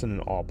is dressed in an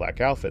all-black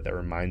outfit that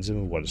reminds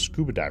him of what a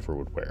scuba diver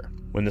would wear.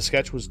 When the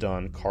sketch was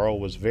done, Carl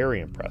was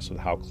very impressed with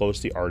how close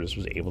the artist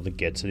was able to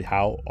get to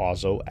how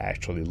Ozzo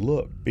actually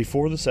looked.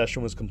 Before the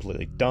session was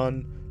completely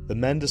done, the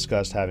men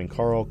discussed having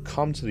Carl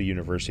come to the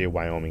University of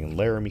Wyoming and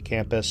Laramie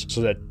campus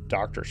so that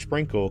Dr.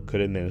 Sprinkle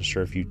could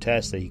administer a few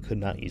tests that he could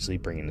not easily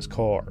bring in his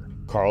car.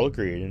 Carl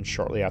agreed, and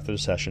shortly after the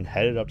session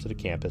headed up to the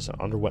campus and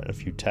underwent a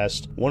few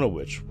tests, one of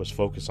which was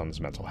focused on his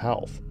mental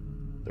health.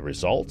 The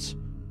results?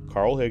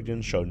 Carl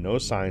Higdon showed no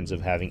signs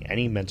of having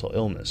any mental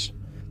illness.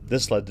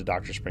 This led to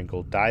Dr.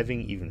 Sprinkle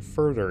diving even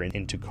further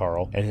into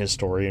Carl and his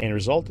story and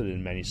resulted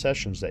in many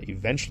sessions that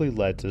eventually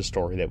led to the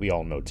story that we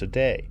all know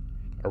today.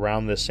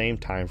 Around this same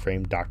time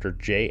frame, Dr.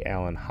 J.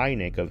 Allen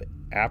Hynek of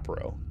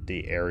APRO,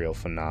 the Aerial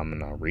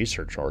Phenomena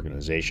Research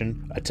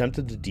Organization,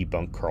 attempted to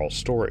debunk Carl's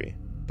story.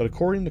 But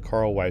according to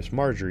Carl's wife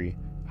Marjorie,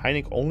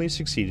 Hynek only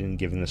succeeded in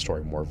giving the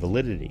story more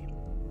validity.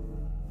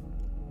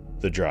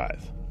 The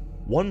drive.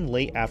 One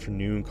late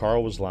afternoon,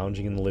 Carl was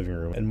lounging in the living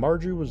room and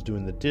Marjorie was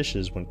doing the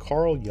dishes when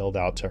Carl yelled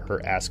out to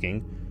her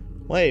asking,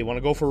 "Hey, want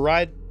to go for a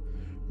ride?"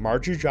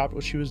 Marjorie dropped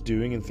what she was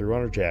doing and threw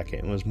on her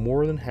jacket and was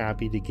more than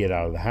happy to get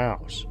out of the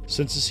house,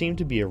 since it seemed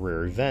to be a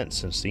rare event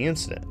since the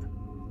incident.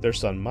 Their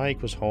son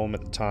Mike was home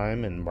at the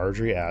time and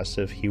Marjorie asked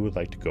if he would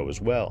like to go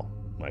as well.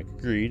 Mike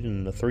agreed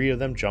and the 3 of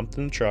them jumped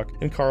in the truck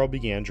and Carl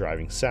began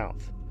driving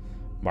south.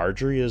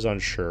 Marjorie is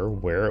unsure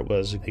where it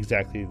was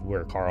exactly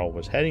where Carl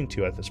was heading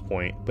to at this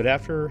point, but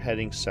after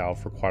heading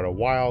south for quite a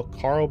while,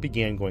 Carl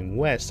began going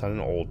west on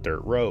an old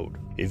dirt road.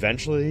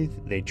 Eventually,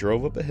 they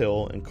drove up a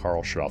hill and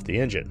Carl shut off the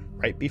engine.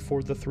 Right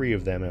before the 3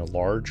 of them, a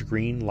large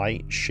green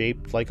light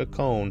shaped like a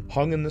cone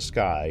hung in the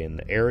sky and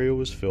the area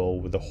was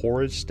filled with a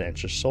horrid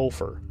stench of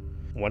sulfur.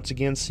 Once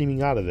again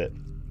seeming out of it,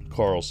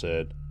 Carl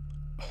said,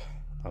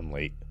 "I'm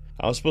late.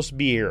 I was supposed to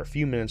be here a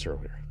few minutes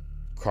earlier."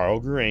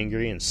 Carl grew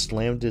angry and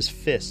slammed his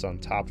fists on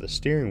top of the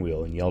steering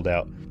wheel and yelled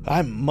out,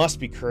 "I must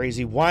be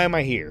crazy. Why am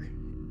I here?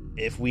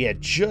 If we had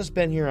just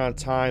been here on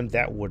time,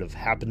 that would have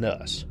happened to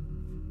us."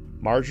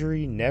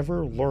 Marjorie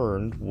never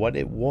learned what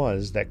it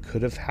was that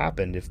could have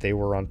happened if they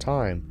were on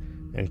time,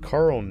 and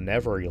Carl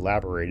never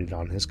elaborated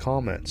on his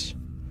comments.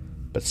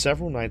 But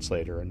several nights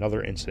later,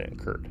 another incident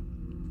occurred.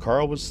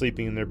 Carl was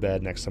sleeping in their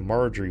bed next to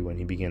Marjorie when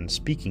he began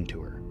speaking to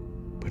her.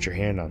 "Put your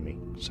hand on me,"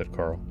 said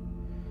Carl.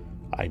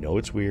 "I know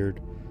it's weird.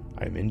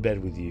 I am in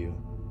bed with you,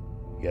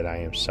 yet I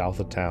am south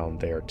of town.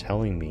 They are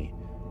telling me,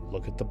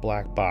 look at the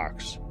black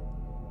box.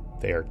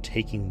 They are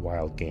taking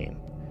wild game.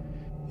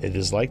 It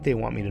is like they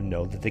want me to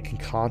know that they can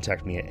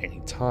contact me at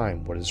any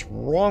time. What is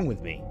wrong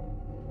with me?"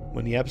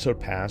 When the episode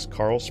passed,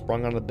 Carl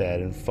sprung on the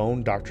bed and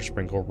phoned Dr.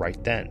 Sprinkle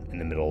right then, in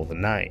the middle of the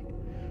night.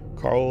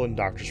 Carl and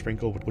Dr.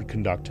 Sprinkle would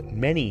conduct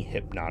many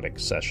hypnotic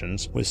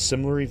sessions with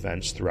similar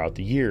events throughout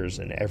the years,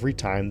 and every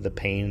time the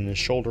pain in his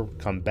shoulder would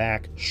come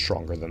back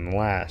stronger than the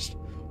last.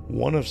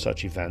 One of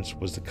such events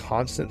was the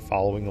constant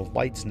following of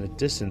lights in the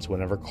distance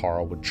whenever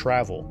Carl would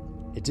travel.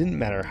 It didn't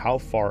matter how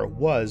far it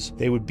was,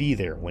 they would be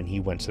there when he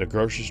went to the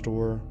grocery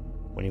store,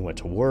 when he went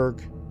to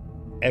work,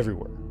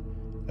 everywhere.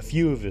 A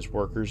few of his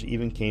workers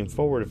even came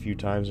forward a few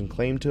times and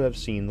claimed to have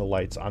seen the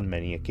lights on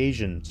many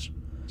occasions.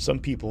 Some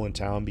people in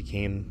town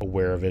became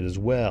aware of it as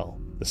well.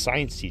 The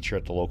science teacher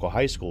at the local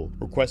high school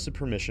requested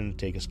permission to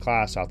take his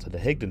class out to the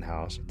Higdon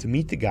house to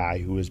meet the guy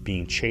who was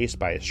being chased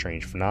by a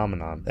strange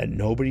phenomenon that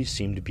nobody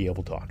seemed to be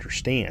able to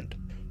understand.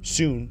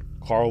 Soon,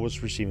 Carl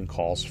was receiving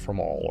calls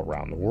from all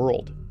around the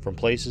world, from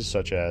places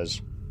such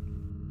as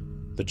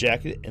the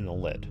jacket and the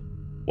lid.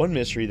 One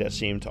mystery that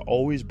seemed to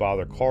always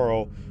bother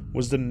Carl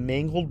was the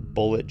mangled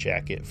bullet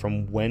jacket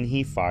from when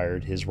he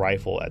fired his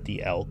rifle at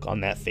the elk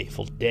on that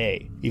fateful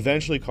day.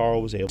 Eventually,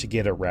 Carl was able to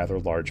get a rather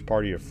large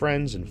party of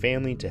friends and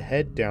family to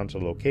head down to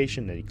the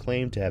location that he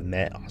claimed to have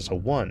met Asa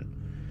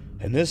 1.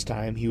 And this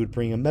time, he would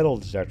bring a metal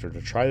detector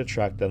to try to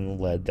track down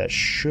the lead that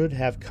should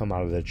have come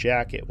out of the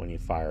jacket when he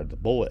fired the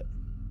bullet.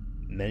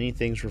 Many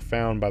things were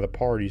found by the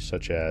party,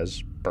 such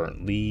as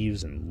burnt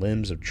leaves and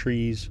limbs of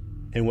trees,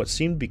 and what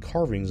seemed to be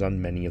carvings on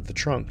many of the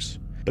trunks.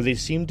 But they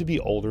seemed to be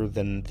older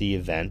than the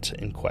event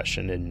in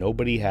question, and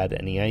nobody had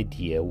any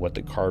idea what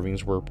the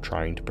carvings were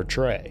trying to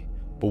portray.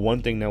 But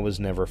one thing that was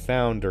never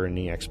found during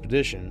the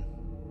expedition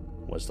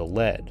was the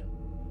lead.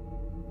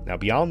 Now,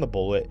 beyond the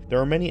bullet, there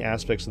are many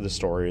aspects of the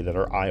story that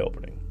are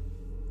eye-opening.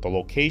 The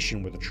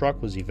location where the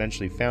truck was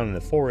eventually found in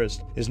the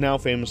forest is now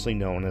famously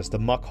known as the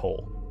Muck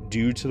Hole,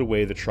 due to the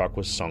way the truck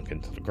was sunk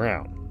into the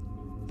ground.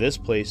 This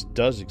place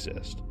does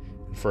exist,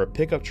 and for a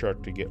pickup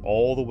truck to get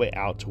all the way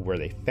out to where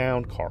they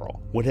found Carl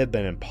would have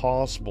been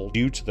impossible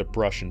due to the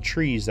brush and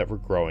trees that were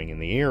growing in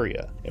the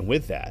area. And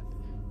with that,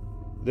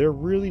 there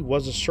really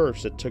was a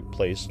search that took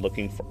place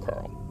looking for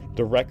Carl.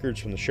 The records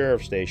from the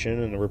sheriff's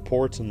station and the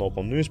reports in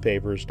local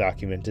newspapers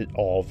document it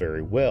all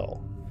very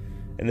well.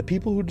 And the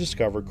people who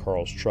discovered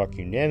Carl's truck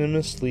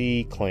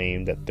unanimously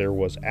claimed that there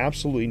was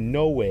absolutely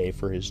no way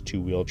for his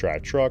two-wheel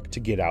drive truck to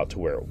get out to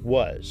where it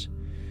was.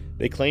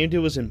 They claimed it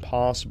was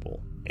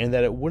impossible, and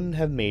that it wouldn't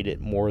have made it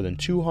more than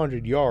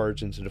 200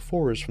 yards into the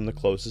forest from the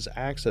closest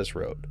access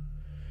road.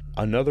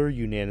 Another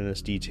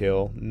unanimous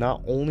detail,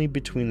 not only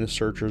between the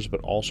searchers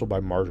but also by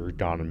Marjorie,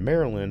 Dawn, and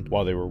Marilyn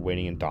while they were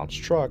waiting in Dawn's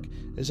truck,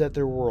 is that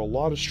there were a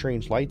lot of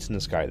strange lights in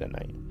the sky that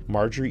night.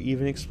 Marjorie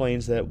even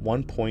explains that at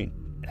one point,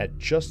 at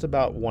just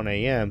about 1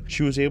 a.m.,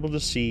 she was able to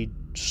see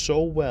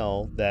so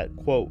well that,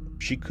 quote,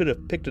 she could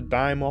have picked a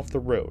dime off the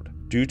road,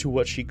 due to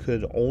what she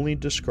could only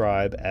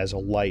describe as a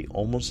light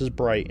almost as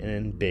bright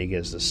and big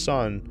as the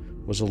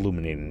sun was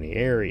illuminating the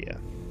area.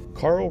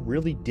 Carl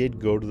really did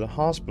go to the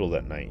hospital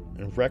that night,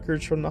 and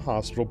records from the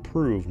hospital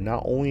prove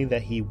not only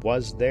that he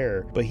was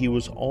there, but he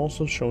was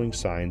also showing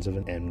signs of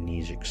an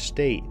amnesic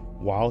state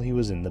while he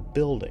was in the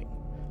building.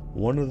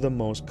 One of the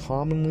most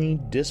commonly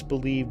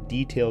disbelieved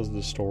details of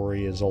the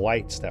story is the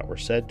lights that were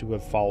said to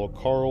have followed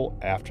Carl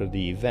after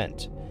the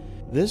event.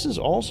 This is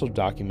also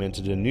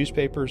documented in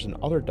newspapers and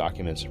other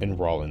documents in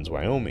Rawlins,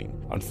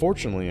 Wyoming.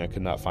 Unfortunately, I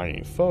could not find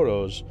any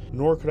photos,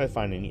 nor could I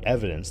find any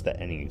evidence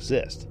that any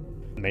exist.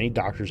 Many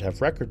doctors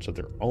have records of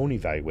their own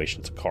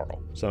evaluations of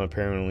Carl. Some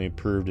apparently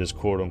proved his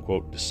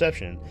quote-unquote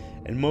deception,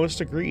 and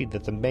most agreed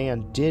that the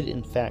man did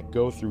in fact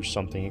go through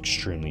something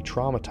extremely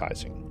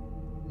traumatizing.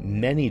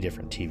 Many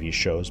different TV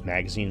shows,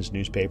 magazines,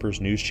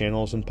 newspapers, news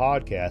channels, and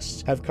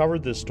podcasts have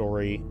covered this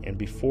story, and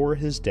before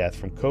his death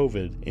from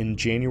COVID in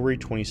January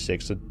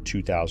 26,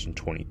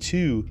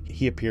 2022,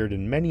 he appeared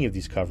in many of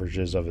these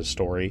coverages of his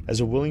story as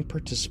a willing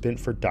participant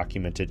for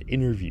documented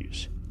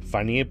interviews.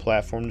 Finding a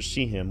platform to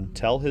see him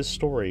tell his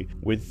story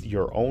with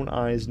your own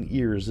eyes and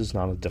ears is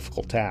not a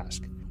difficult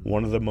task.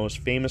 One of the most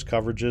famous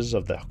coverages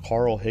of the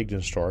Carl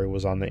Higdon story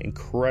was on the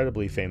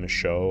incredibly famous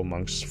show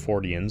amongst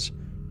Forteans,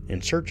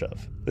 In Search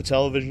Of. The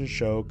television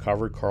show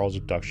covered Carl's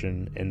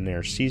abduction in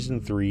their Season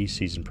 3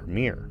 season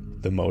premiere.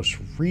 The most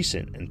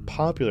recent and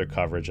popular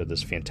coverage of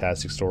this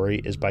fantastic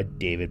story is by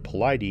David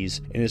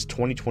Paulides in his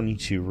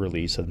 2022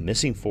 release of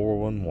Missing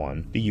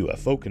 411, The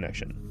UFO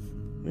Connection.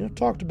 We have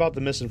talked about the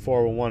Missing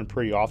 411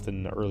 pretty often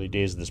in the early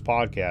days of this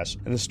podcast,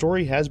 and the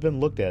story has been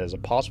looked at as a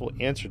possible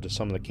answer to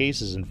some of the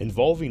cases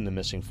involving the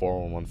Missing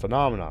 411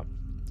 phenomenon.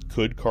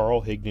 Could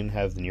Carl Higdon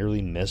have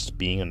nearly missed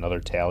being another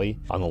tally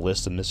on the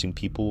list of missing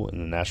people in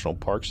the national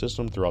park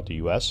system throughout the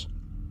U.S.?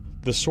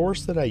 The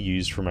source that I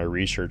used for my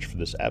research for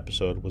this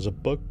episode was a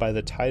book by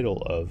the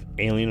title of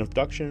Alien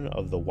Abduction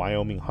of the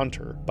Wyoming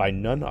Hunter by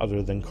none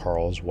other than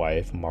Carl's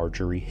wife,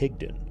 Marjorie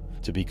Higdon.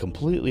 To be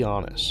completely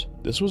honest,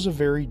 this was a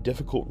very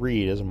difficult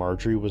read as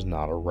Marjorie was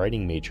not a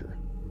writing major,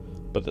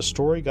 but the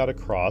story got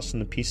across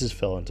and the pieces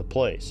fell into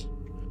place.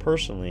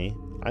 Personally,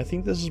 I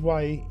think this is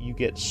why you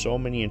get so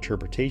many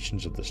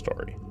interpretations of the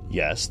story.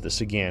 Yes,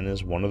 this again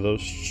is one of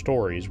those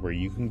stories where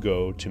you can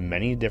go to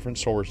many different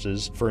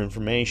sources for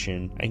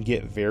information and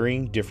get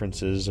varying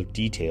differences of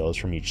details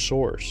from each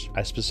source.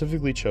 I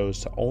specifically chose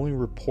to only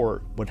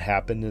report what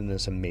happened in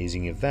this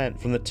amazing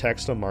event from the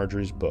text of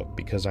Marjorie's book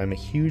because I'm a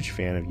huge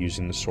fan of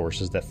using the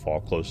sources that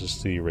fall closest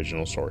to the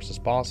original source as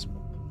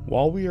possible.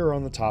 While we are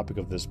on the topic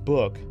of this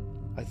book,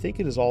 I think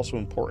it is also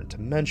important to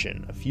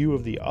mention a few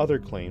of the other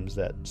claims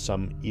that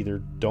some either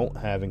don't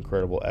have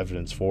incredible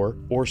evidence for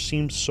or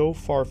seem so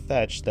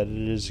far-fetched that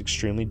it is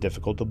extremely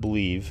difficult to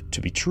believe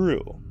to be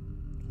true.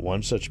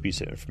 One such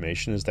piece of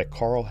information is that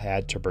Carl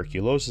had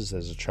tuberculosis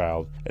as a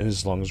child and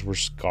his lungs were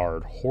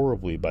scarred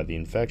horribly by the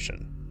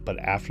infection. but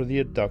after the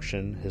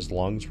abduction, his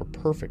lungs were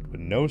perfect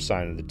with no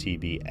sign of the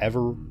TB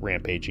ever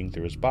rampaging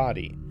through his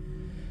body.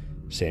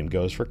 Same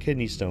goes for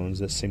kidney stones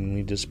that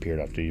seemingly disappeared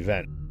after the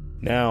event.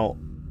 Now,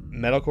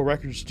 medical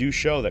records do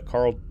show that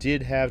Carl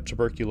did have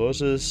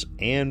tuberculosis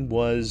and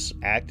was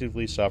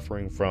actively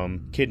suffering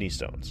from kidney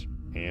stones,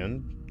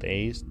 and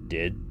they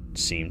did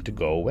seem to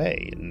go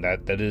away, and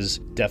that is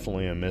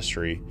definitely a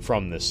mystery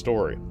from this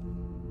story.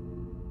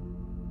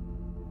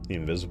 The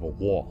invisible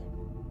wall.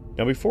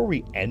 Now, before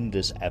we end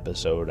this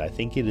episode, I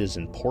think it is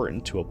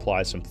important to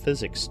apply some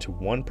physics to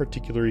one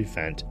particular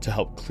event to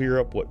help clear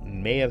up what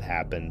may have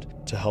happened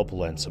to help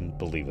lend some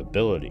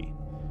believability.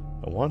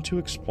 I want to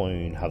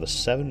explain how the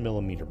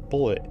 7mm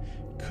bullet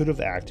could have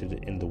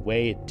acted in the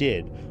way it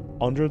did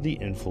under the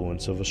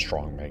influence of a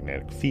strong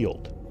magnetic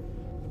field.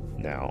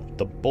 Now,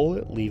 the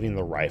bullet leaving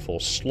the rifle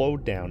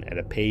slowed down at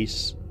a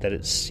pace that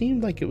it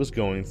seemed like it was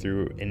going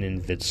through an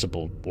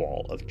invincible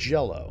wall of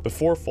jello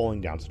before falling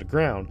down to the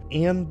ground,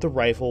 and the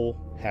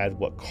rifle had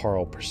what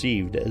Carl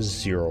perceived as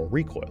zero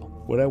recoil.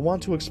 What I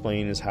want to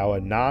explain is how a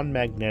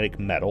non-magnetic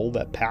metal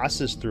that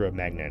passes through a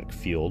magnetic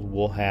field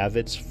will have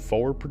its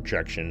forward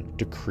projection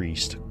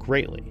decreased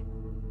greatly.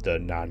 The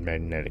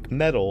non-magnetic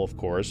metal, of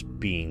course,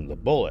 being the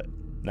bullet.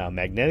 Now,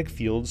 magnetic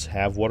fields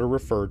have what are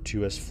referred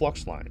to as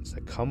flux lines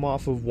that come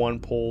off of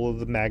one pole of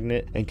the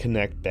magnet and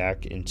connect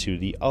back into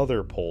the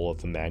other pole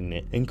of the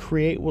magnet and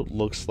create what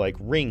looks like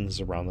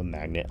rings around the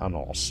magnet on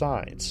all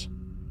sides.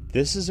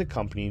 This is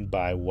accompanied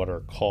by what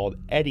are called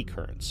eddy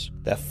currents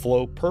that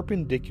flow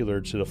perpendicular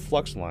to the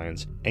flux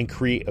lines and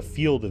create a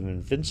field of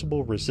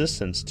invincible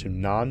resistance to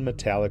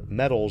non-metallic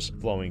metals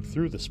flowing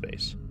through the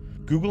space.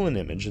 Google an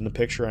image and the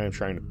picture I am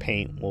trying to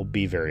paint will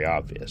be very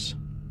obvious.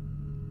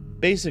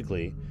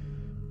 Basically,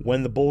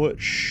 when the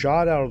bullet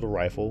shot out of the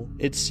rifle,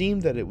 it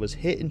seemed that it was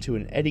hit into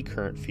an eddy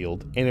current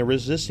field and a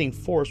resisting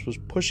force was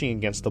pushing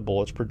against the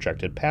bullet's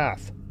projected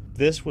path.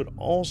 This would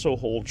also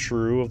hold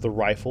true of the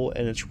rifle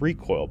and its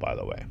recoil, by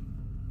the way.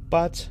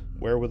 But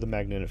where would the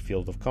magnetic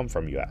field have come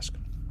from, you ask?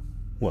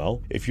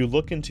 Well, if you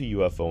look into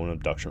UFO and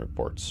abduction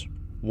reports,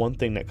 one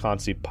thing that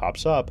constantly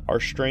pops up are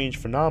strange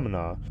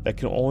phenomena that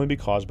can only be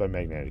caused by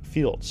magnetic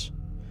fields.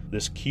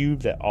 This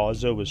cube that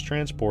Ozzo was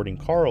transporting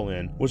Carl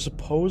in was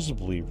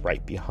supposedly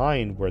right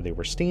behind where they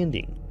were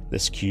standing.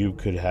 This cube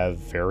could have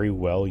very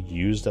well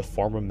used a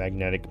form of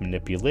magnetic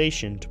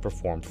manipulation to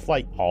perform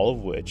flight, all of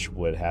which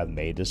would have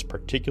made this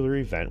particular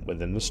event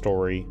within the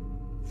story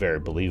very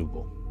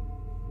believable.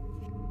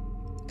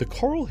 The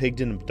Carl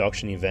Higdon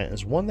abduction event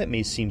is one that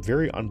may seem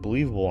very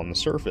unbelievable on the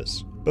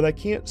surface, but I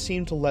can't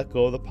seem to let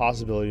go of the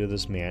possibility of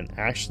this man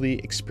actually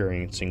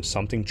experiencing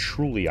something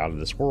truly out of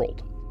this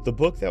world. The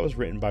book that was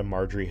written by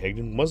Marjorie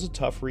Higdon was a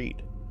tough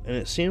read, and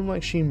it seemed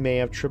like she may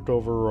have tripped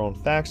over her own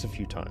facts a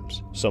few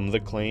times. Some of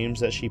the claims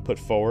that she put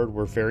forward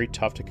were very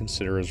tough to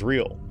consider as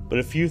real, but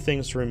a few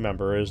things to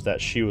remember is that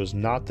she was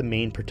not the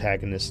main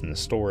protagonist in the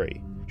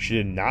story. She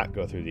did not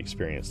go through the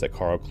experience that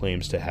Carl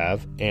claims to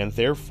have, and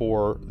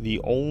therefore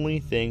the only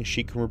thing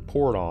she can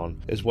report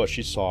on is what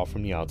she saw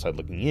from the outside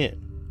looking in.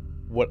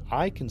 What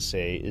I can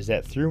say is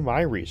that through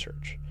my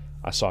research,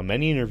 I saw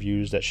many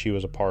interviews that she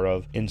was a part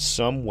of in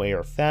some way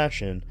or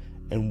fashion,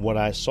 and what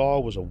I saw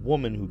was a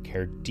woman who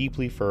cared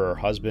deeply for her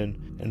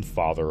husband and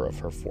father of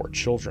her 4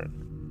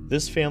 children.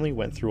 This family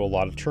went through a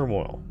lot of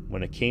turmoil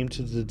when it came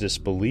to the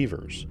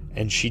disbelievers,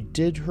 and she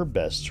did her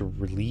best to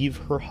relieve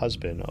her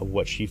husband of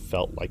what she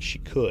felt like she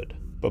could.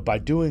 But by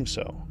doing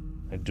so,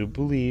 I do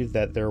believe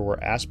that there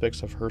were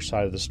aspects of her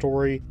side of the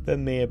story that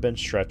may have been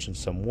stretched in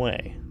some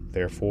way,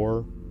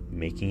 therefore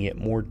making it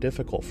more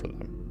difficult for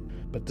them.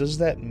 But does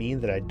that mean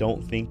that I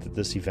don't think that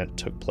this event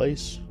took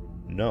place?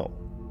 No,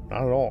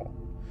 not at all.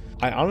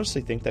 I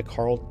honestly think that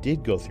Carl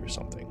did go through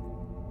something.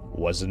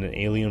 Was it an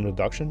alien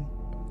abduction?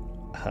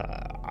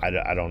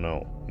 I don't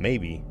know.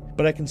 Maybe.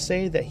 But I can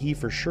say that he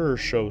for sure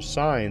shows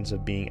signs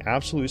of being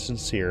absolutely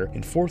sincere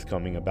and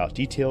forthcoming about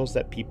details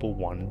that people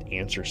wanted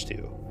answers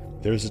to.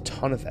 There's a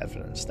ton of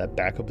evidence that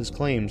back up his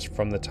claims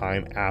from the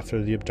time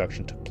after the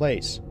abduction took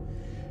place.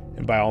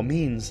 And by all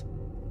means,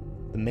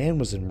 the man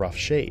was in rough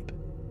shape.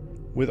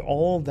 With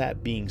all of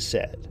that being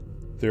said,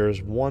 there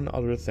is one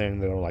other thing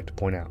that I would like to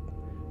point out.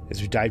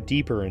 As we dive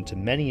deeper into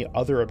many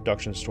other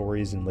abduction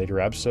stories in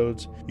later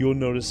episodes, you will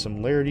notice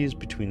similarities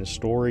between the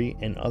story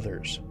and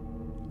others.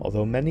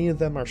 Although many of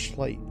them are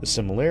slight, the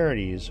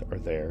similarities are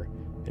there,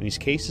 and these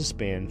cases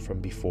span from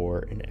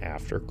before and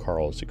after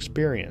Carl's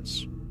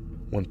experience.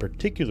 One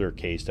particular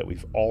case that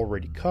we've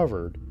already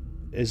covered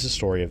is the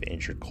story of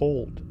Injured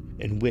Cold,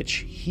 in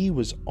which he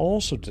was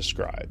also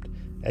described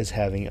as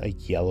having a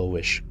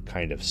yellowish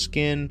kind of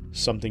skin,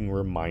 something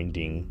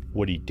reminding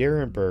Woody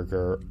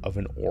Derenberger of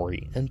an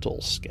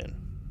oriental skin.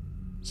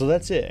 So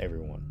that's it,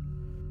 everyone.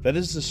 That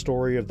is the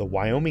story of the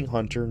Wyoming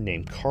hunter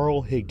named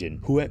Carl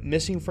Higdon, who went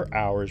missing for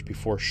hours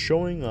before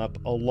showing up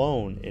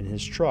alone in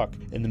his truck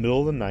in the middle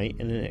of the night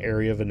in an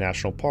area of a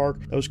national park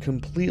that was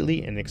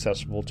completely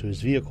inaccessible to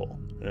his vehicle.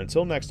 And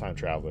until next time,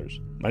 travelers,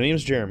 my name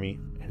is Jeremy,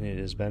 and it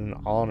has been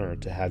an honor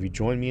to have you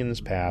join me in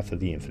this path of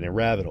the infinite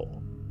rabbit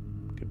hole.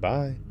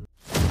 Goodbye.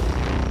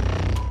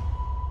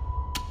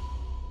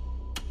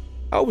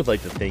 I would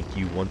like to thank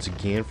you once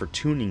again for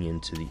tuning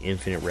into the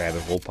Infinite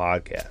Rabbit Hole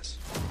podcast.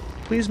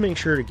 Please make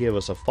sure to give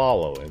us a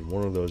follow and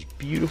one of those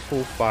beautiful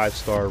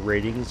 5-star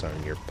ratings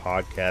on your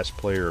podcast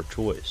player of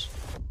choice.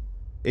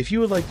 If you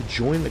would like to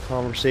join the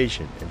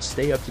conversation and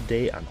stay up to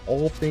date on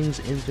all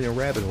things Infinite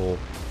Rabbit Hole,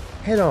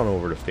 head on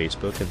over to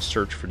Facebook and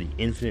search for the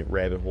Infinite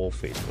Rabbit Hole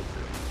Facebook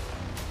group.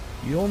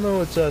 You'll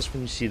know it's us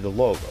when you see the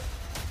logo.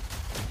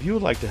 If you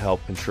would like to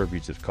help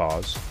contribute to the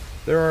cause,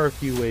 there are a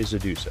few ways to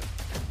do so.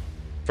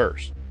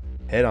 First,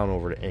 head on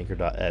over to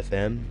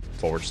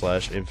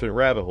anchor.fm/Infinite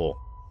Rabbit Hole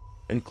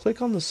and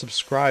click on the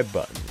subscribe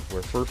button,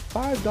 where for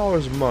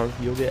 $5 a month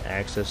you'll get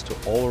access to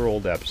all our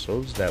old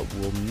episodes that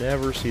will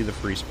never see the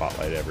free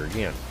spotlight ever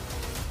again.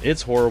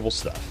 It's horrible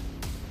stuff,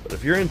 but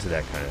if you're into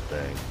that kind of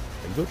thing,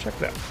 then go check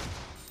it out.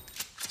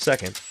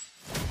 Second,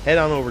 head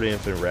on over to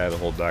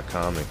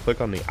infiniterabbithole.com and click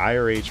on the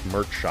IRH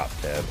merch shop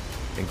tab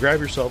and grab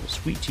yourself a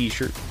sweet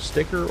t-shirt,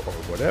 sticker, or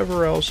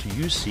whatever else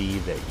you see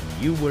that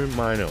you wouldn't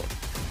mind owning.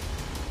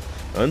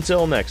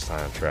 Until next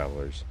time,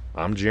 travelers,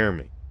 I'm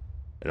Jeremy,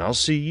 and I'll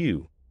see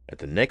you at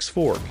the next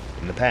fork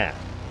in the path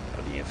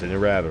of the Infinite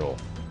Rabbit Hole.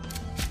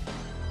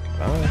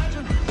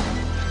 Bye.